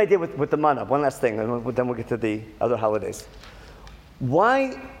 the same idea with the manna. One last thing, and then we'll get to the other holidays.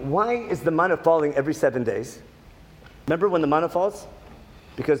 Why is the manna falling every 7 days? Remember when the manna falls?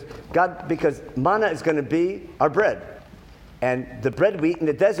 Because manna is going to be our bread. And the bread we eat in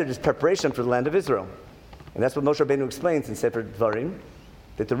the desert is preparation for the land of Israel. And that's what Moshe Rabbeinu explains in Sefer Dvarim,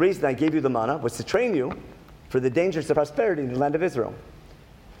 that the reason I gave you the manna was to train you for the dangers of prosperity in the land of Israel.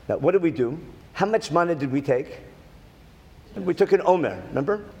 Now, what did we do? How much manna did we take? We took an omer,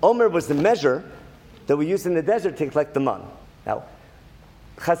 remember? Omer was the measure that we used in the desert to collect the man. Now,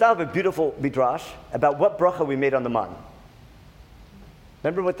 Chazal have a beautiful midrash about what bracha we made on the man.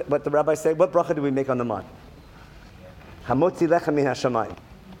 Remember what the rabbis say? What bracha did we make on the man? Hamotzi lechem min hashamayim. Do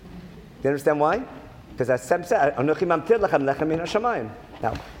you understand why? Because Hashem said, Anochi mamtir lechem lechem min hashamayim.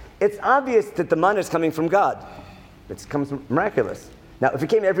 Now, it's obvious that the man is coming from God. It comes miraculous. Now, if it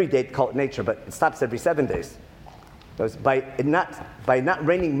came every day, call it nature, but it stops every 7 days. By not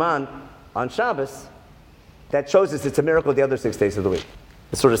raining man on Shabbos, that shows us it's a miracle the other 6 days of the week.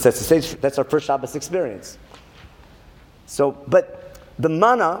 It sort of sets the stage. That's our first Shabbos experience. So, but the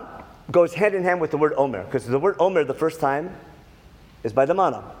manna goes hand in hand with the word omer, because the word omer the first time is by the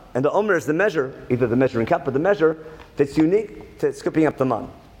manna. And the omer is the measure, either the measuring cup or the measure, that's unique to scooping up the manna.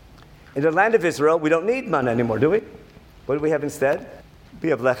 In the land of Israel, we don't need manna anymore, do we? What do we have instead? We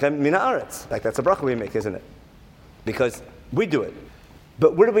have lechem min haaretz. Like that's a bracha we make, isn't it? Because we do it.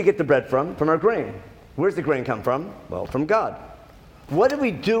 But where do we get the bread from? From our grain. Where's the grain come from? Well, from God. What do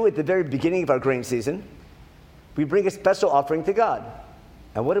we do at the very beginning of our grain season? We bring a special offering to God.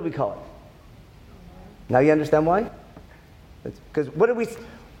 And what do we call it? Now you understand why? Because what do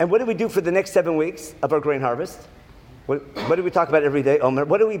we do for the next 7 weeks of our grain harvest? What do we talk about every day, Omer?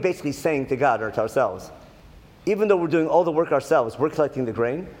 What are we basically saying to God or to ourselves? Even though we're doing all the work ourselves, we're collecting the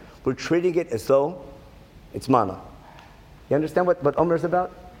grain, we're treating it as though it's manna. You understand what Omer is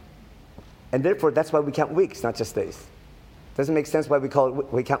about? And therefore, that's why we count weeks, not just days. Doesn't make sense why we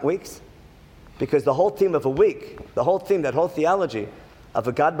count weeks? Because the whole theme of a week, that whole theology of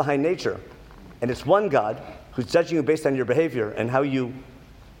a God behind nature, and it's one God who's judging you based on your behavior and how you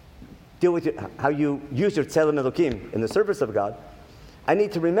deal with how you use your tzelem Elokim in the service of God. I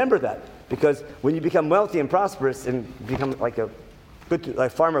need to remember that, because when you become wealthy and prosperous and become like a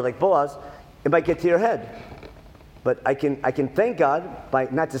good farmer like Boaz, it might get to your head. But I can thank God by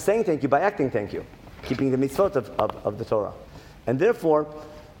not just saying thank you, by acting thank you, keeping the mitzvot of the Torah. And therefore,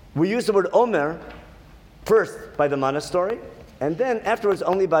 we use the word Omer first by the manna story, and then afterwards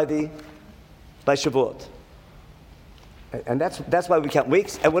only by Shavuot. And that's why we count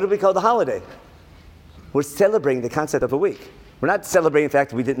weeks. And what do we call the holiday? We're celebrating the concept of a week. We're not celebrating the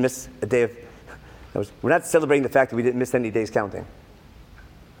fact that we didn't miss a day of. We're not celebrating the fact that we didn't miss any days counting.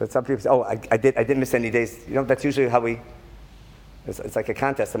 But some people say, "Oh, I didn't miss any days." That's usually how we. It's like a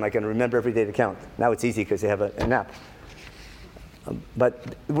contest. Am I going to remember every day to count? Now it's easy because you have a nap.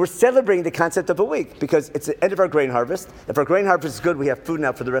 But we're celebrating the concept of a week because it's the end of our grain harvest. If our grain harvest is good, we have food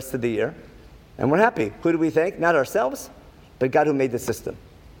now for the rest of the year, and we're happy. Who do we thank? Not ourselves, but God who made the system.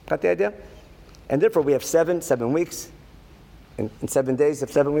 Got the idea? And therefore, we have seven weeks, in 7 days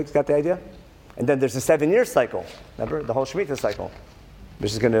of 7 weeks. Got the idea? And then there's a 7-year cycle. Remember the whole Shemitah cycle,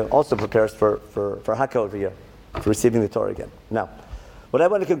 which is going to also prepare us for Hanukkah every year, for receiving the Torah again. Now, what I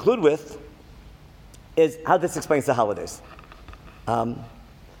want to conclude with is how this explains the holidays. I'm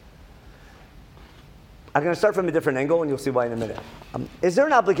going to start from a different angle, and you'll see why in a minute. Is there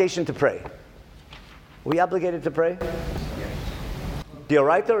an obligation to pray? Are we obligated to pray?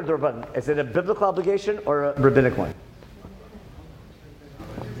 D'oraita or d'Rabbanan? Is it a biblical obligation or a rabbinic one?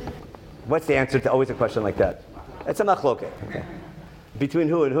 What's the answer to always a question like that? It's a machloket. Okay. Between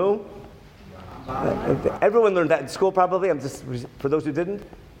who and who? Everyone learned that in school probably. For those who didn't,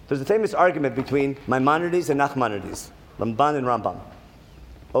 there's a famous argument between Maimonides and Nachmanides, Ramban and Rambam,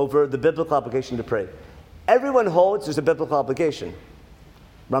 over the biblical obligation to pray. Everyone holds there's a biblical obligation.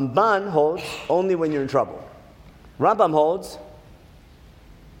 Ramban holds only when you're in trouble. Rambam holds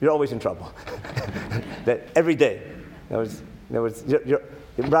you're always in trouble. That every day.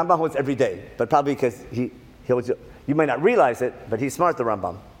 Rambam holds every day, but probably because he holds. You might not realize it, but he's smart, the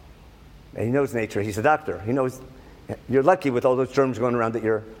Rambam. And he knows nature. He's a doctor. He knows you're lucky with all those germs going around that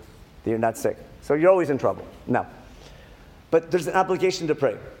you're not sick. So you're always in trouble. Now, but there's an obligation to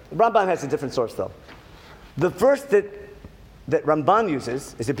pray. The Rambam has a different source, though. The verse that Ramban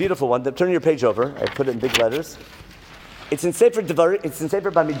uses is a beautiful one. Turn your page over. I put it in big letters. It's in Sefer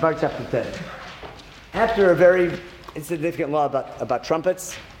Bamidbar chapter 10. After a very insignificant law about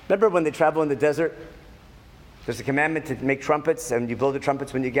trumpets. Remember when they travel in the desert? There's a commandment to make trumpets, and you blow the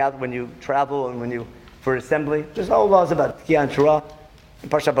trumpets when you gather, when you travel, and for assembly. There's all laws about Tkiya and Shura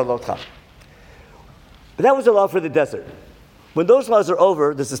and Parsha Balotcha. But that was a law for the desert. When those laws are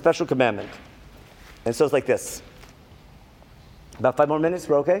over, there's a special commandment. And so it's like this. About 5 more minutes,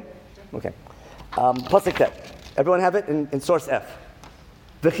 we're okay? Okay. Pasuk Tet. Everyone have it in source F.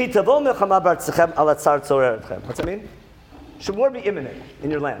 What's that mean? Should war be imminent in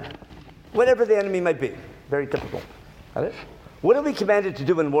your land? Whatever the enemy might be. Very typical. Got it? What are we commanded to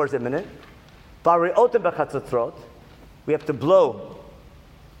do when war is imminent? We have to blow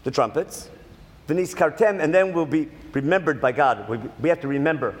the trumpets. And then we'll be remembered by God. We have to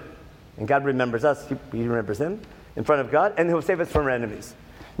remember. And God remembers us. He remembers him in front of God. And he'll save us from our enemies.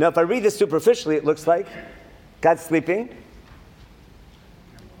 Now, if I read this superficially, it looks like God's sleeping.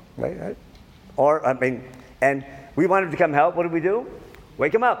 Right? And we want him to come help. What do?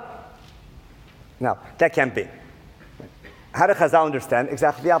 Wake him up. Now, that can't be. How do Chazal understand?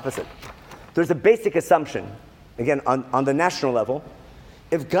 Exactly the opposite. There's a basic assumption, again, on the national level.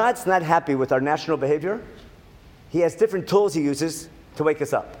 If God's not happy with our national behavior, he has different tools he uses to wake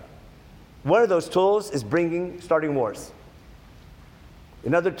us up. One of those tools is starting wars.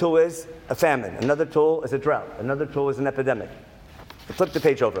 Another tool is a famine. Another tool is a drought. Another tool is an epidemic. Flip the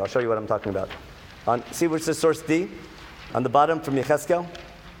page over. I'll show you what I'm talking about. See where it says source D? On the bottom from Yechezkel?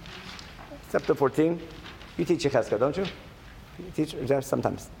 Chapter 14. You teach Yechezkel, don't you? You teach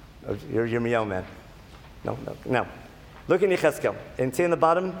sometimes. You're Yirmiyahu man. No. Look in Yechezkel. And see in the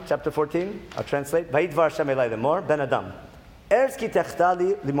bottom, chapter 14, I'll translate. Vayidvar Hashem elai lemor, ben adam. Eretz ki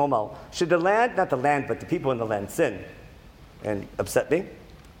techtali limomal. Should the land, not the land, but the people in the land sin and upset me?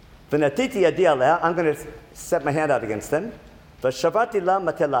 V'natiti yadi aleh, I'm going to set my hand out against them. V'shavarti la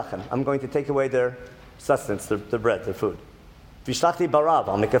mateh lachem. I'm going to take away their sustenance, their bread, their food. Vishlachti barav.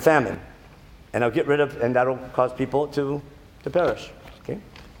 I'll make a famine. And I'll get rid of, and that'll cause people to perish. Okay?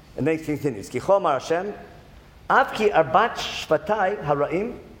 And then it continues. Ki chomar Hashem, av ki arbat shvatai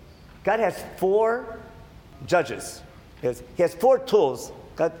haraim. God has 4 judges. He has 4 tools.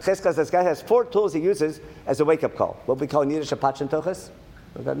 Cheskar says God has 4 tools he uses as a wake-up call. What we call nida shapachin toches.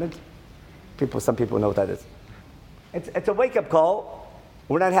 What that means? Some people know what that is. It's a wake-up call.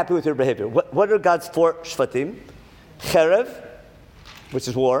 We're not happy with your behavior. What are God's 4 shvatim? Cherev, which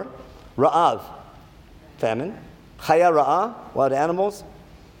is war. Ra'av, famine. Chaya ra'ah, wild animals.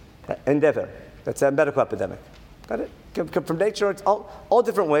 Endeavor, that's a medical epidemic. Got it? Come from nature, it's all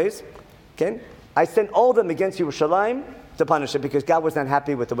different ways. Okay? I sent all of them against Yerushalayim to punish it because God was not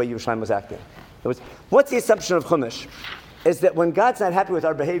happy with the way Yerushalayim was acting. What's the assumption of Chumash? Is that when God's not happy with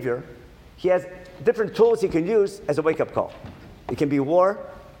our behavior, he has different tools he can use as a wake-up call. It can be war,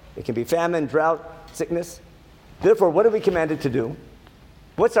 it can be famine, drought, sickness. Therefore, what are we commanded to do?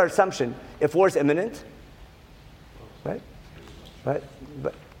 What's our assumption? If war is imminent, right? But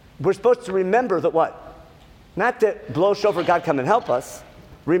we're supposed to remember that what? Not that blow shofar, God come and help us.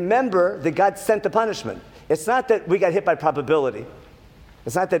 Remember that God sent the punishment. It's not that we got hit by probability.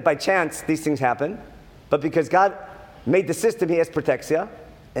 It's not that by chance these things happen, but because God made the system, he has protexia.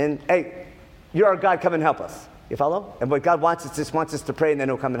 And hey, you're our God, come and help us. You follow? And what God wants is just wants us to pray and then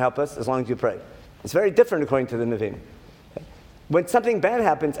he'll come and help us as long as you pray. It's very different according to the Nevi'im. When something bad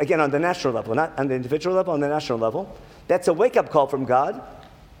happens, again on the national level, not on the individual level, on the national level, that's a wake-up call from God.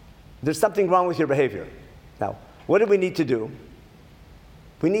 There's something wrong with your behavior. Now, what do we need to do?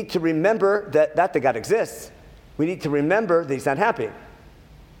 We need to remember that God exists. We need to remember that he's not happy.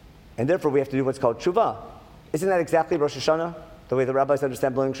 And therefore we have to do what's called tshuva. Isn't that exactly Rosh Hashanah, the way the rabbis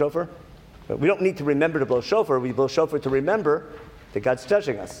understand blowing shofar? But we don't need to remember to blow shofar. We blow shofar to remember that God's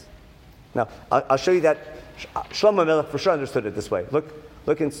judging us. Now, I'll show you that Shlomo Melech for sure understood it this way. Look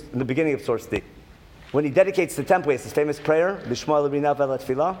in the beginning of source D. When he dedicates the temple, he has his famous prayer, B'shmo l'rina ve'la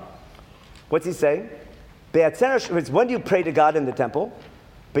tefillah. What's he saying? When do you pray to God in the temple?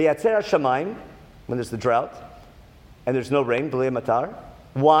 Be'yatzer shamayim, when there's the drought, and there's no rain, b'lei matar.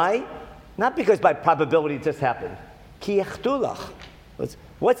 Why? Not because by probability it just happened. Ki yachtulach.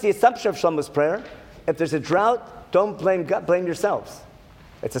 What's the assumption of Shlomo's prayer? If there's a drought, don't blame God, blame yourselves.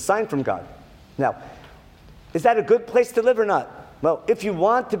 It's a sign from God. Now, is that a good place to live or not? Well, if you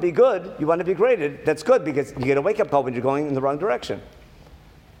want to be good, you want to be graded, that's good because you get a wake-up call when you're going in the wrong direction.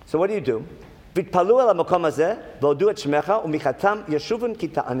 So what do? What's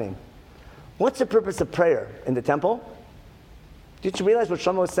the purpose of prayer in the temple? Did you realize what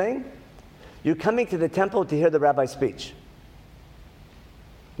Shlomo was saying? You're coming to the temple to hear the rabbi's speech.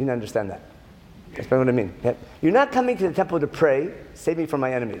 You didn't understand that. That's what I mean. You're not coming to the temple to pray, save me from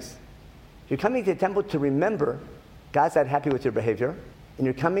my enemies. You're coming to the temple to remember God's not happy with your behavior, and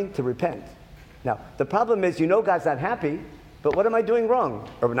you're coming to repent. Now, the problem is, God's not happy, but what am I doing wrong?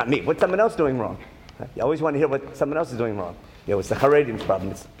 Or not me, what's someone else doing wrong? You always want to hear what someone else is doing wrong. It's the Haredim's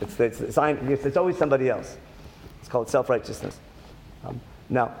problem. It's always somebody else. It's called self-righteousness.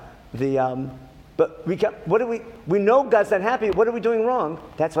 But we know God's not happy. What are we doing wrong?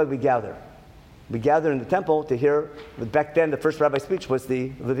 That's why we gather. We gather in the temple to hear. Back then, the first rabbi's speech was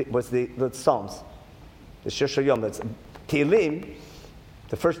the Psalms, the Shir Shayom. That's Tehillim.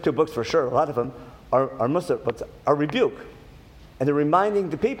 The first 2 books, for sure, a lot of them are Musar, are rebuke, and they're reminding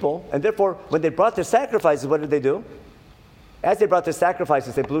the people. And therefore, when they brought their sacrifices, what did they do? As they brought their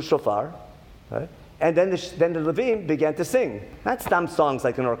sacrifices, they blew shofar, right? And then the Levim began to sing, not stam songs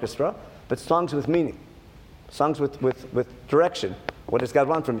like an orchestra, but songs with meaning, songs with direction. What does God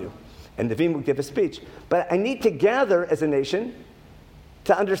want from you? And the Levim would give a speech. But I need to gather as a nation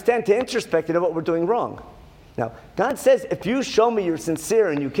to understand, to introspect into what we're doing wrong. Now, God says, if you show me you're sincere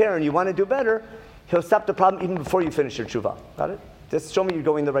and you care and you want to do better, he'll stop the problem even before you finish your tshuva. Got it? Just show me you're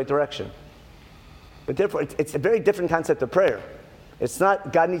going the right direction. But therefore, it's a very different concept of prayer. It's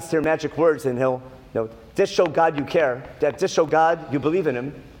not God needs to hear magic words and he'll, just show God you care. Just show God you believe in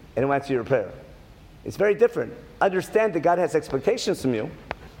him and he'll answer your prayer. It's very different. Understand that God has expectations from you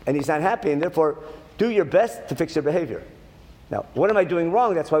and he's not happy, and therefore do your best to fix your behavior. Now, what am I doing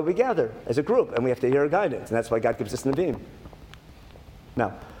wrong? That's why we gather as a group, and we have to hear guidance, and that's why God gives us Nevi'im.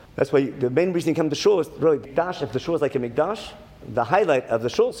 Now, that's why the main reason you come to shul is really Mikdash. If the shul is like a Mikdash, the highlight of the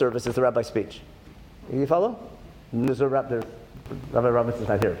shul service is the rabbi's speech. You follow? Rabbi Robinson's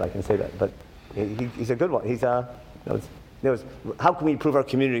not here, if I can say that, but he's a good one. How can we improve our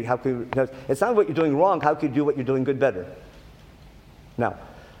community? It's not what you're doing wrong. How can you do what you're doing good better? Now,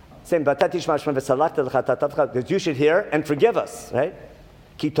 Saying, that you should hear and forgive us, right?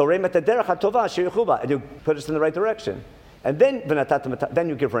 And you put us in the right direction. And then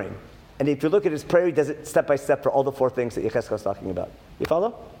you give rain. And if you look at his prayer, he does it step by step for all the 4 things that Yechezkel is talking about. You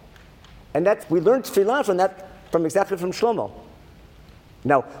follow? And we learned tefillah from Shlomo.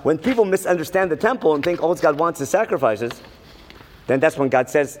 Now, when people misunderstand the temple and think all God wants is sacrifices, then that's when God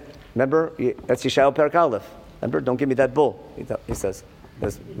says, remember, that's Yeshayahu Perek Aleph. Remember, don't give me that bull, he says.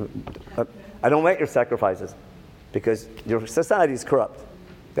 I don't want your sacrifices because your society is corrupt.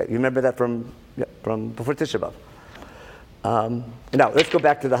 You remember that from before Tisha B'Av. Now, let's go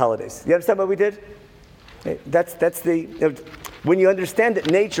back to the holidays. You understand what we did? When you understand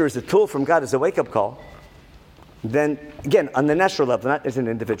that nature is a tool from God as a wake-up call, then, again, on the natural level, not as an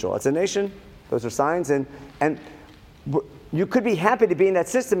individual, as a nation, those are signs, and you could be happy to be in that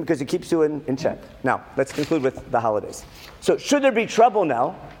system because it keeps you in check. Now, let's conclude with the holidays. So, should there be trouble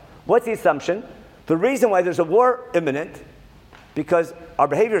now, what's the assumption? The reason why there's a war imminent, because our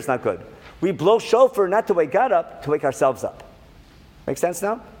behavior is not good. We blow shofar not to wake God up, to wake ourselves up. Make sense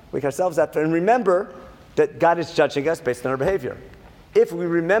now? Wake ourselves up, and remember that God is judging us based on our behavior. If we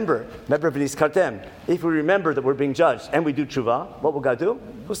remember that we're being judged and we do tshuva, what will God do?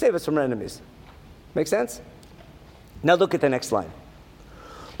 He'll save us from our enemies. Make sense? Now look at the next line.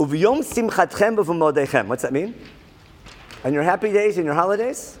 Uv'yom simchatchem v'modechem. What's that mean? On your happy days and your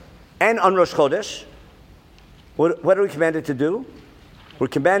holidays, and on Rosh Chodesh, what are we commanded to do? We're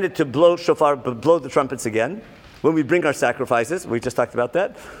commanded to blow shofar, blow the trumpets again, when we bring our sacrifices. We just talked about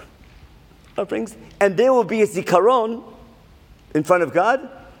that. Offerings. And there will be a zikaron in front of God.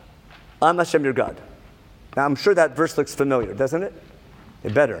 I'm Hashem, your God. Now, I'm sure that verse looks familiar, doesn't it?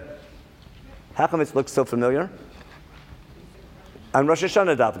 It better. How come it looks so familiar? On Rosh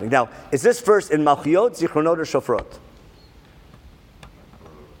Hashanah davening. Now, is this verse in Malchiot, Zichronot, or Shofrot?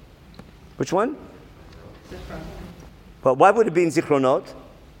 Which one? Well, why would it be in Zichronot?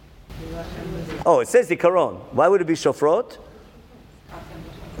 Oh, it says Zikaron. Why would it be Shofrot?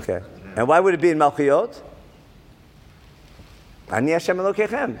 Okay. And why would it be in Malchiot? Ani Hashem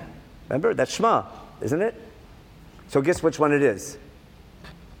Elokechem. Remember, that's Shema, isn't it? So guess which one it is?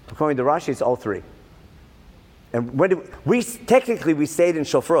 According to Rashi, it's all 3. And we technically say it in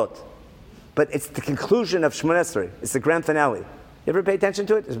Shofrot, but it's the conclusion of Shemona Esrei. It's the grand finale. You ever pay attention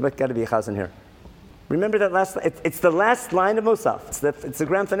to it? There's got to be a chazan here. Remember that last? It's the last line of Musaf. It's the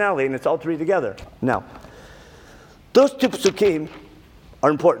grand finale, and it's all 3 together. Now, those 2 psukim are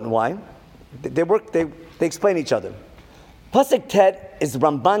important. Why? They work. They explain each other. Pasuk Tet is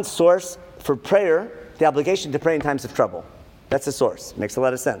Ramban's source for prayer, the obligation to pray in times of trouble. That's the source. Makes a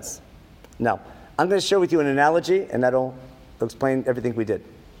lot of sense. Now, I'm going to share with you an analogy, and that'll explain everything we did.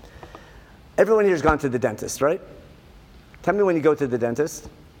 Everyone here has gone to the dentist, right? Tell me when you go to the dentist.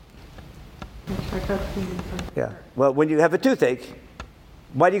 Yeah. Well, when you have a toothache,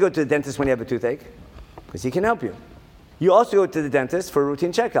 why do you go to the dentist when you have a toothache? Because he can help you. You also go to the dentist for a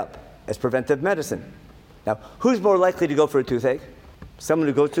routine checkup as preventive medicine. Now, who's more likely to go for a toothache? Someone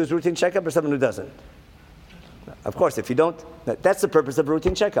who goes to his routine checkup or someone who doesn't? Of course, if you don't, that's the purpose of a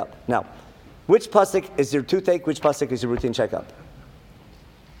routine checkup. Now, which pasuk is your toothache? Which pasuk is your routine checkup?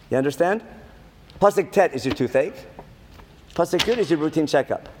 You understand? Pasuk Tet is your toothache. Pasuk Yud is your routine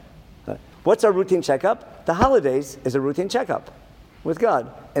checkup. What's our routine checkup? The holidays is a routine checkup with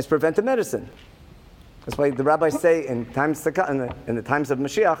God. It's preventive medicine. That's why the rabbis say in the times of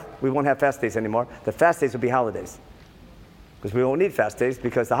Mashiach, we won't have fast days anymore. The fast days will be holidays. Because we won't need fast days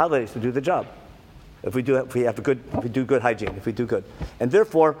because the holidays will do the job. If we do good hygiene, if we do good. And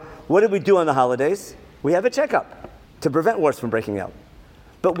therefore, what do we do on the holidays? We have a checkup to prevent wars from breaking out.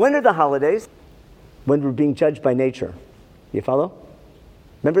 But when are the holidays? When we're being judged by nature. You follow?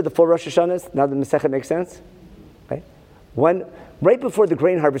 Remember the 4 Rosh Hashanahs? Now the Masechet makes sense? Right? Right before the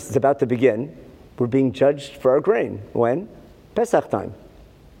grain harvest is about to begin, we're being judged for our grain. When? Pesach time.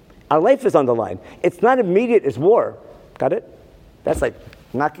 Our life is on the line. It's not immediate as war. Got it? That's like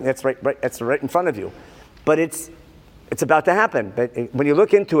knocking. That's right. That's right in front of you. But it's about to happen. But when you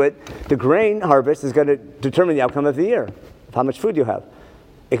look into it, the grain harvest is going to determine the outcome of the year, of how much food you have.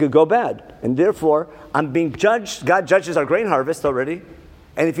 It could go bad, and therefore I'm being judged. God judges our grain harvest already,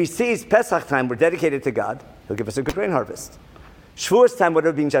 and if He sees Pesach time we're dedicated to God, He'll give us a good grain harvest. Shavuos time, what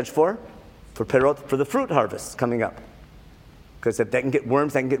are we being judged for? For perot, for the fruit harvest coming up. Because if they can get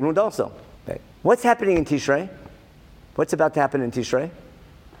worms, they can get ruined also. Okay. What's happening in Tishrei? What's about to happen in Tishrei?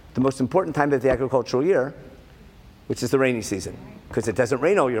 The most important time of the agricultural year, which is the rainy season. Because it doesn't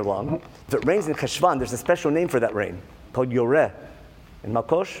rain all year long. If it rains in Cheshvan, there's a special name for that rain, called Yoreh. In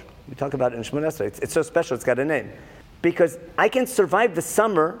Malkosh, we talk about it in Shemona Esrei. It's so special, it's got a name. Because I can survive the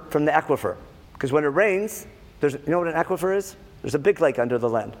summer from the aquifer. Because when it rains, you know what an aquifer is? There's a big lake under the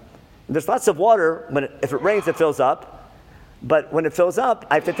land. And there's lots of water. If it rains, it fills up. But when it fills up,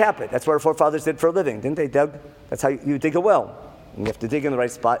 I have to tap it. That's what our forefathers did for a living, didn't they, Doug? That's how you dig a well. And you have to dig in the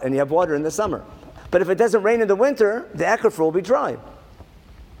right spot, and you have water in the summer. But if it doesn't rain in the winter, the aquifer will be dry.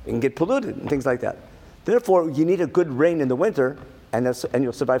 It can get polluted and things like that. Therefore, you need a good rain in the winter, and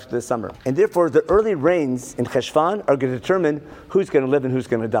you'll survive through the summer. And therefore, the early rains in Cheshvan are going to determine who's going to live and who's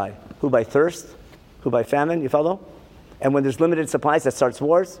going to die. Who by thirst, who by famine, you follow? And when there's limited supplies, that starts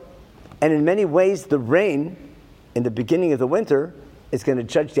wars. And in many ways, the rain in the beginning of the winter is going to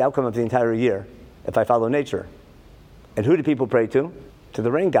judge the outcome of the entire year, if I follow nature. And who do people pray to? To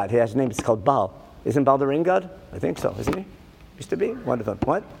the rain god. He has a name, it's called Baal. Isn't Baal the rain god? I think so, isn't he? Used to be? One of them.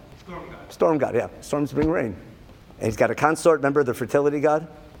 What? Storm god. Storm god, yeah. Storms bring rain. And he's got a consort, remember the fertility god?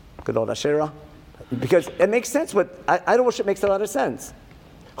 Good old Asherah. Because it makes sense. Idol worship makes a lot of sense.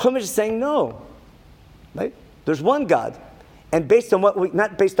 Chumash is saying no. Right? There's one God. And based on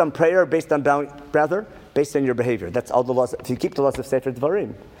not based on prayer, based on rather, based on your behavior. That's all the laws. If you keep the laws of Sefer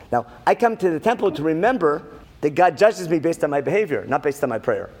Dvarim. Now, I come to the temple to remember that God judges me based on my behavior, not based on my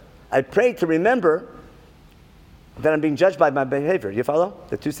prayer. I pray to remember that I'm being judged by my behavior. You follow?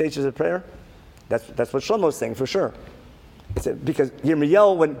 The two stages of prayer? That's what Shlomo's saying, for sure. Because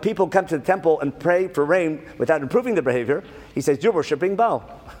Yirmiyahu, when people come to the temple and pray for rain without improving their behavior, he says, you're worshiping Baal.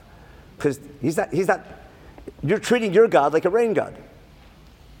 Because he's not, you're treating your God like a rain god.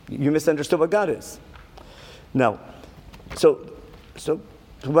 You misunderstood what God is. Now, so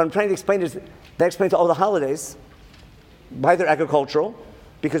what I'm trying to explain is, that explains all the holidays, why they're agricultural,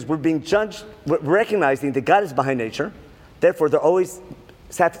 because we're being judged, we're recognizing that God is behind nature, therefore they're always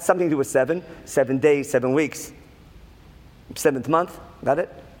have something to do with 7 days, 7 weeks, 7th month, got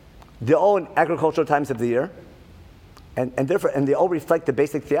it? They're all in agricultural times of the year, and therefore, and they all reflect the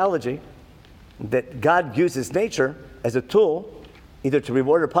basic theology that God uses nature as a tool, either to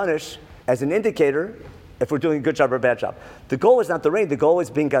reward or punish, as an indicator if we're doing a good job or a bad job. The goal is not the rain, the goal is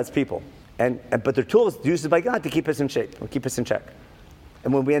being God's people. But their tool is used by God to keep us in shape, or keep us in check.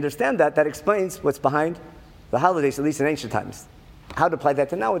 And when we understand that, that explains what's behind the holidays, at least in ancient times. How to apply that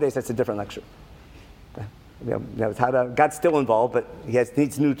to nowadays, that's a different lecture. God's still involved, but he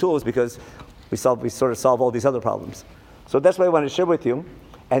needs new tools because we sort of solve all these other problems. So that's what I want to share with you.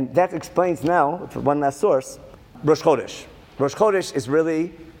 And that explains now, for one last source, Rosh Chodesh. Rosh Chodesh is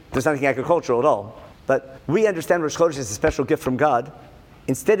really, there's nothing agricultural at all. But we understand Rosh Chodesh is a special gift from God.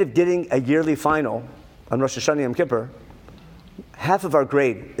 Instead of getting a yearly final on Rosh Hashanah Yom Kippur, half of our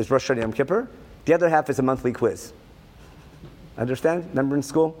grade is Rosh Hashanah Yom Kippur, the other half is a monthly quiz. Understand? Remember in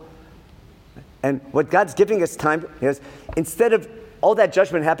school? And what God's giving us time is, instead of all that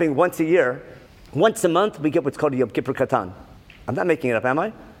judgment happening once a year, once a month we get what's called a Yom Kippur Katan. I'm not making it up, am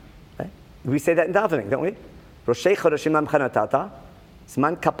I? Right? We say that in davening, don't we? Roshei Chodeshim Am Chanatata,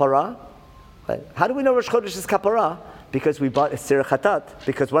 Zman Kapara. Right? How do we know Rosh Chodesh is Kapara? Because we bought a Sir Chatat,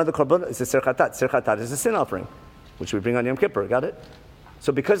 because one of the Korbanot is a Sir Chatat. Sir Chatat is a sin offering, which we bring on Yom Kippur, got it?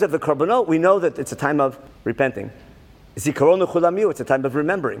 So because of the Korbanot, we know that it's a time of repenting. Zikaron Chulamiu, it's a time of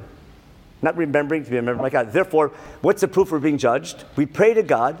remembering. Not remembering to be remembered by God. Therefore, what's the proof we're being judged? We pray to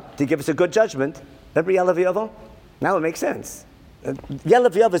God to give us a good judgment. Remember Yalav Yavo? Now it makes sense.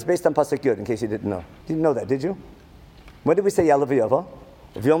 Yalav Yavo is based on Pasuk Yud, in case you didn't know. You didn't know that, did you? When did we say Yalav Yavo?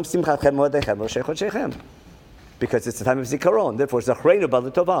 V'yom simchachem moedechem v'shei chodshechem. Because it's the time of Zikaron. Therefore, Zachreinu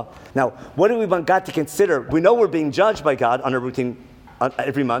b'la tova. Now, what do we want God to consider? We know we're being judged by God on a routine,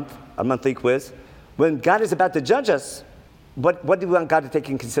 every month, a monthly quiz. When God is about to judge us, what do we want God to take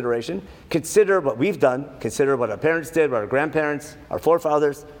in consideration? Consider what we've done. Consider what our parents did, what our grandparents, our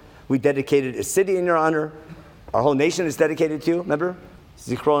forefathers. We dedicated a city in your honor. Our whole nation is dedicated to you. Remember?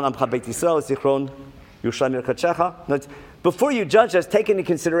 Zichron Amcha Beit Yisrael, Zichron Yerushalayim Yirkachecha. Before you judge us, take into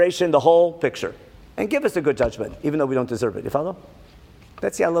consideration the whole picture. And give us a good judgment, even though we don't deserve it. You follow?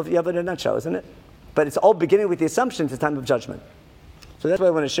 That's the Yalav Yavo in a nutshell, isn't it? But it's all beginning with the assumption it's a time of judgment. So that's what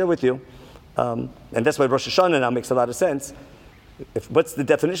I want to share with you. And that's why Rosh Hashanah now makes a lot of sense. What's the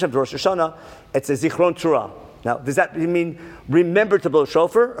definition of Rosh Hashanah? It's a Zichron Torah. Now, does that mean remember to blow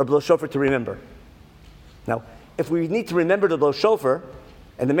shofar or blow shofar to remember? Now, if we need to remember to blow shofar,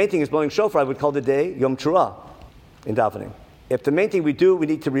 and the main thing is blowing shofar, I would call the day Yom Teruah in davening. If the main thing we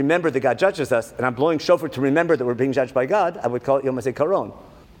need to remember that God judges us, and I'm blowing shofar to remember that we're being judged by God, I would call it Yom HaZikaron.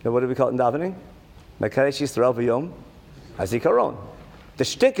 Now, what do we call it in davening? Mekaresh Yisrael v'Yom HaZikaron. The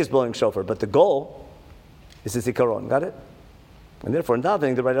shtick is blowing shofar, but the goal is the Zikaron. Got it? And therefore, in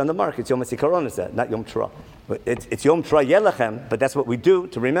davening, they're right on the mark. It's Yom HaZikaron, is that, not Yom Teruah. It's Yom Teruah Yelachem, but that's what we do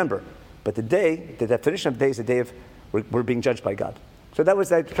to remember. But the day, the definition of the day is a day of we're being judged by God. So that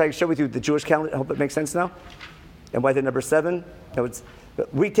was, I tried to share with you the Jewish calendar. I hope it makes sense now. And why the number 7?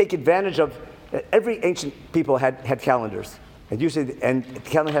 We take advantage of, every ancient people had calendars. And the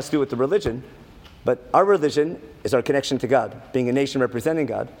calendar has to do with the religion. But our religion is our connection to God, being a nation representing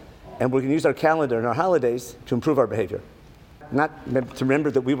God. And we're going to use our calendar and our holidays to improve our behavior. Not to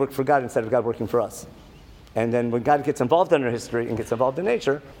remember that we work for God instead of God working for us. And then when God gets involved in our history and gets involved in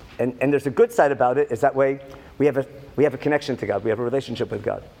nature, and there's a good side about it, is that way we have a connection to God. We have a relationship with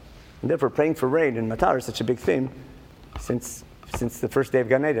God. And therefore praying for rain in Matar is such a big theme since the first day of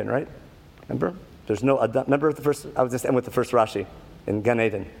Gan Eden, right? Remember? Remember I'll just end with the first Rashi in Gan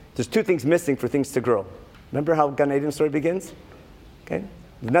Eden. There's 2 things missing for things to grow. Remember how Gan Eden story begins? Okay?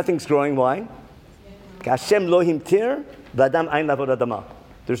 Nothing's growing. Why? Hashem lo himtir v'adam ayin lavod adama.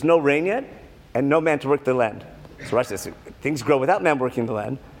 There's no rain yet, and no man to work the land. So Rashi says, things grow without man working the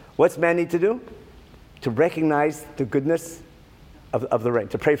land. What's man need to do? To recognize the goodness of the rain,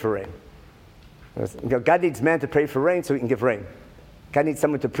 to pray for rain. God needs man to pray for rain so he can give rain. God needs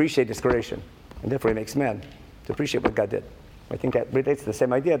someone to appreciate his creation, and therefore he makes man to appreciate what God did. I think that relates to the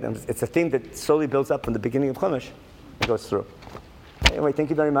same idea. It's a theme that slowly builds up from the beginning of Chumash and goes through. Anyway, thank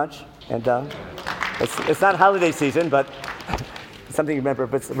you very much. And it's not holiday season, but it's something you remember.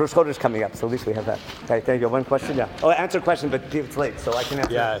 But Rosh Chodesh is coming up, so at least we have that. Okay, there you go. One question? Yeah. Oh, answer a question, but it's late, so I can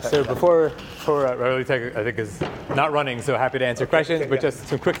answer. Yeah, so before Rabbi Liebtag, I think, is not running, so happy to answer questions. But just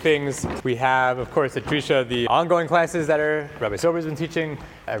some quick things. We have, of course, at Drisha, the ongoing classes that Rabbi Sober's been teaching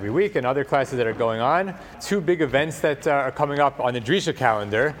every week, and other classes that are going on. 2 big events that are coming up on the Drisha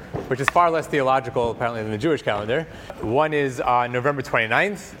calendar, which is far less theological, apparently, than the Jewish calendar. One is on November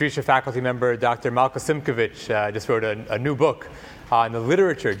 29th. Drisha faculty member Dr. Malka Simkovich just wrote a new book on the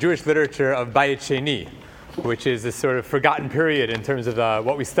literature, Jewish literature of Bayit Sheni, which is this sort of forgotten period in terms of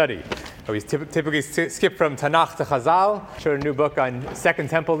what we study. We typically skip from Tanakh to Chazal. Showed a new book on Second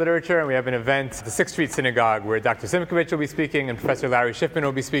Temple literature, and we have an event at the 6th Street Synagogue where Dr. Simkovich will be speaking and Professor Larry Schiffman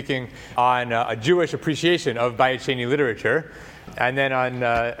will be speaking on a Jewish appreciation of Bayit Sheni literature. And then on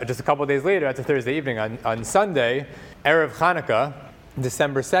just a couple of days later, that's a Thursday evening, on Sunday, Erev Hanukkah,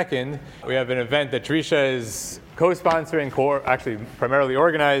 December 2nd, we have an event that Drisha is co-sponsoring, actually primarily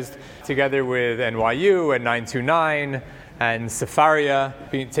organized, together with NYU and 929 and Sefaria,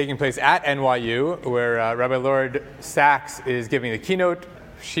 taking place at NYU, where Rabbi Lord Sachs is giving the keynote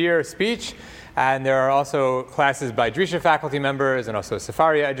shiur speech. And there are also classes by Drisha faculty members and also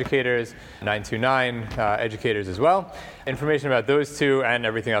Sefaria educators, 929 educators as well. Information about those 2 and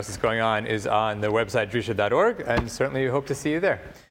everything else that's going on is on the website drisha.org, and certainly hope to see you there.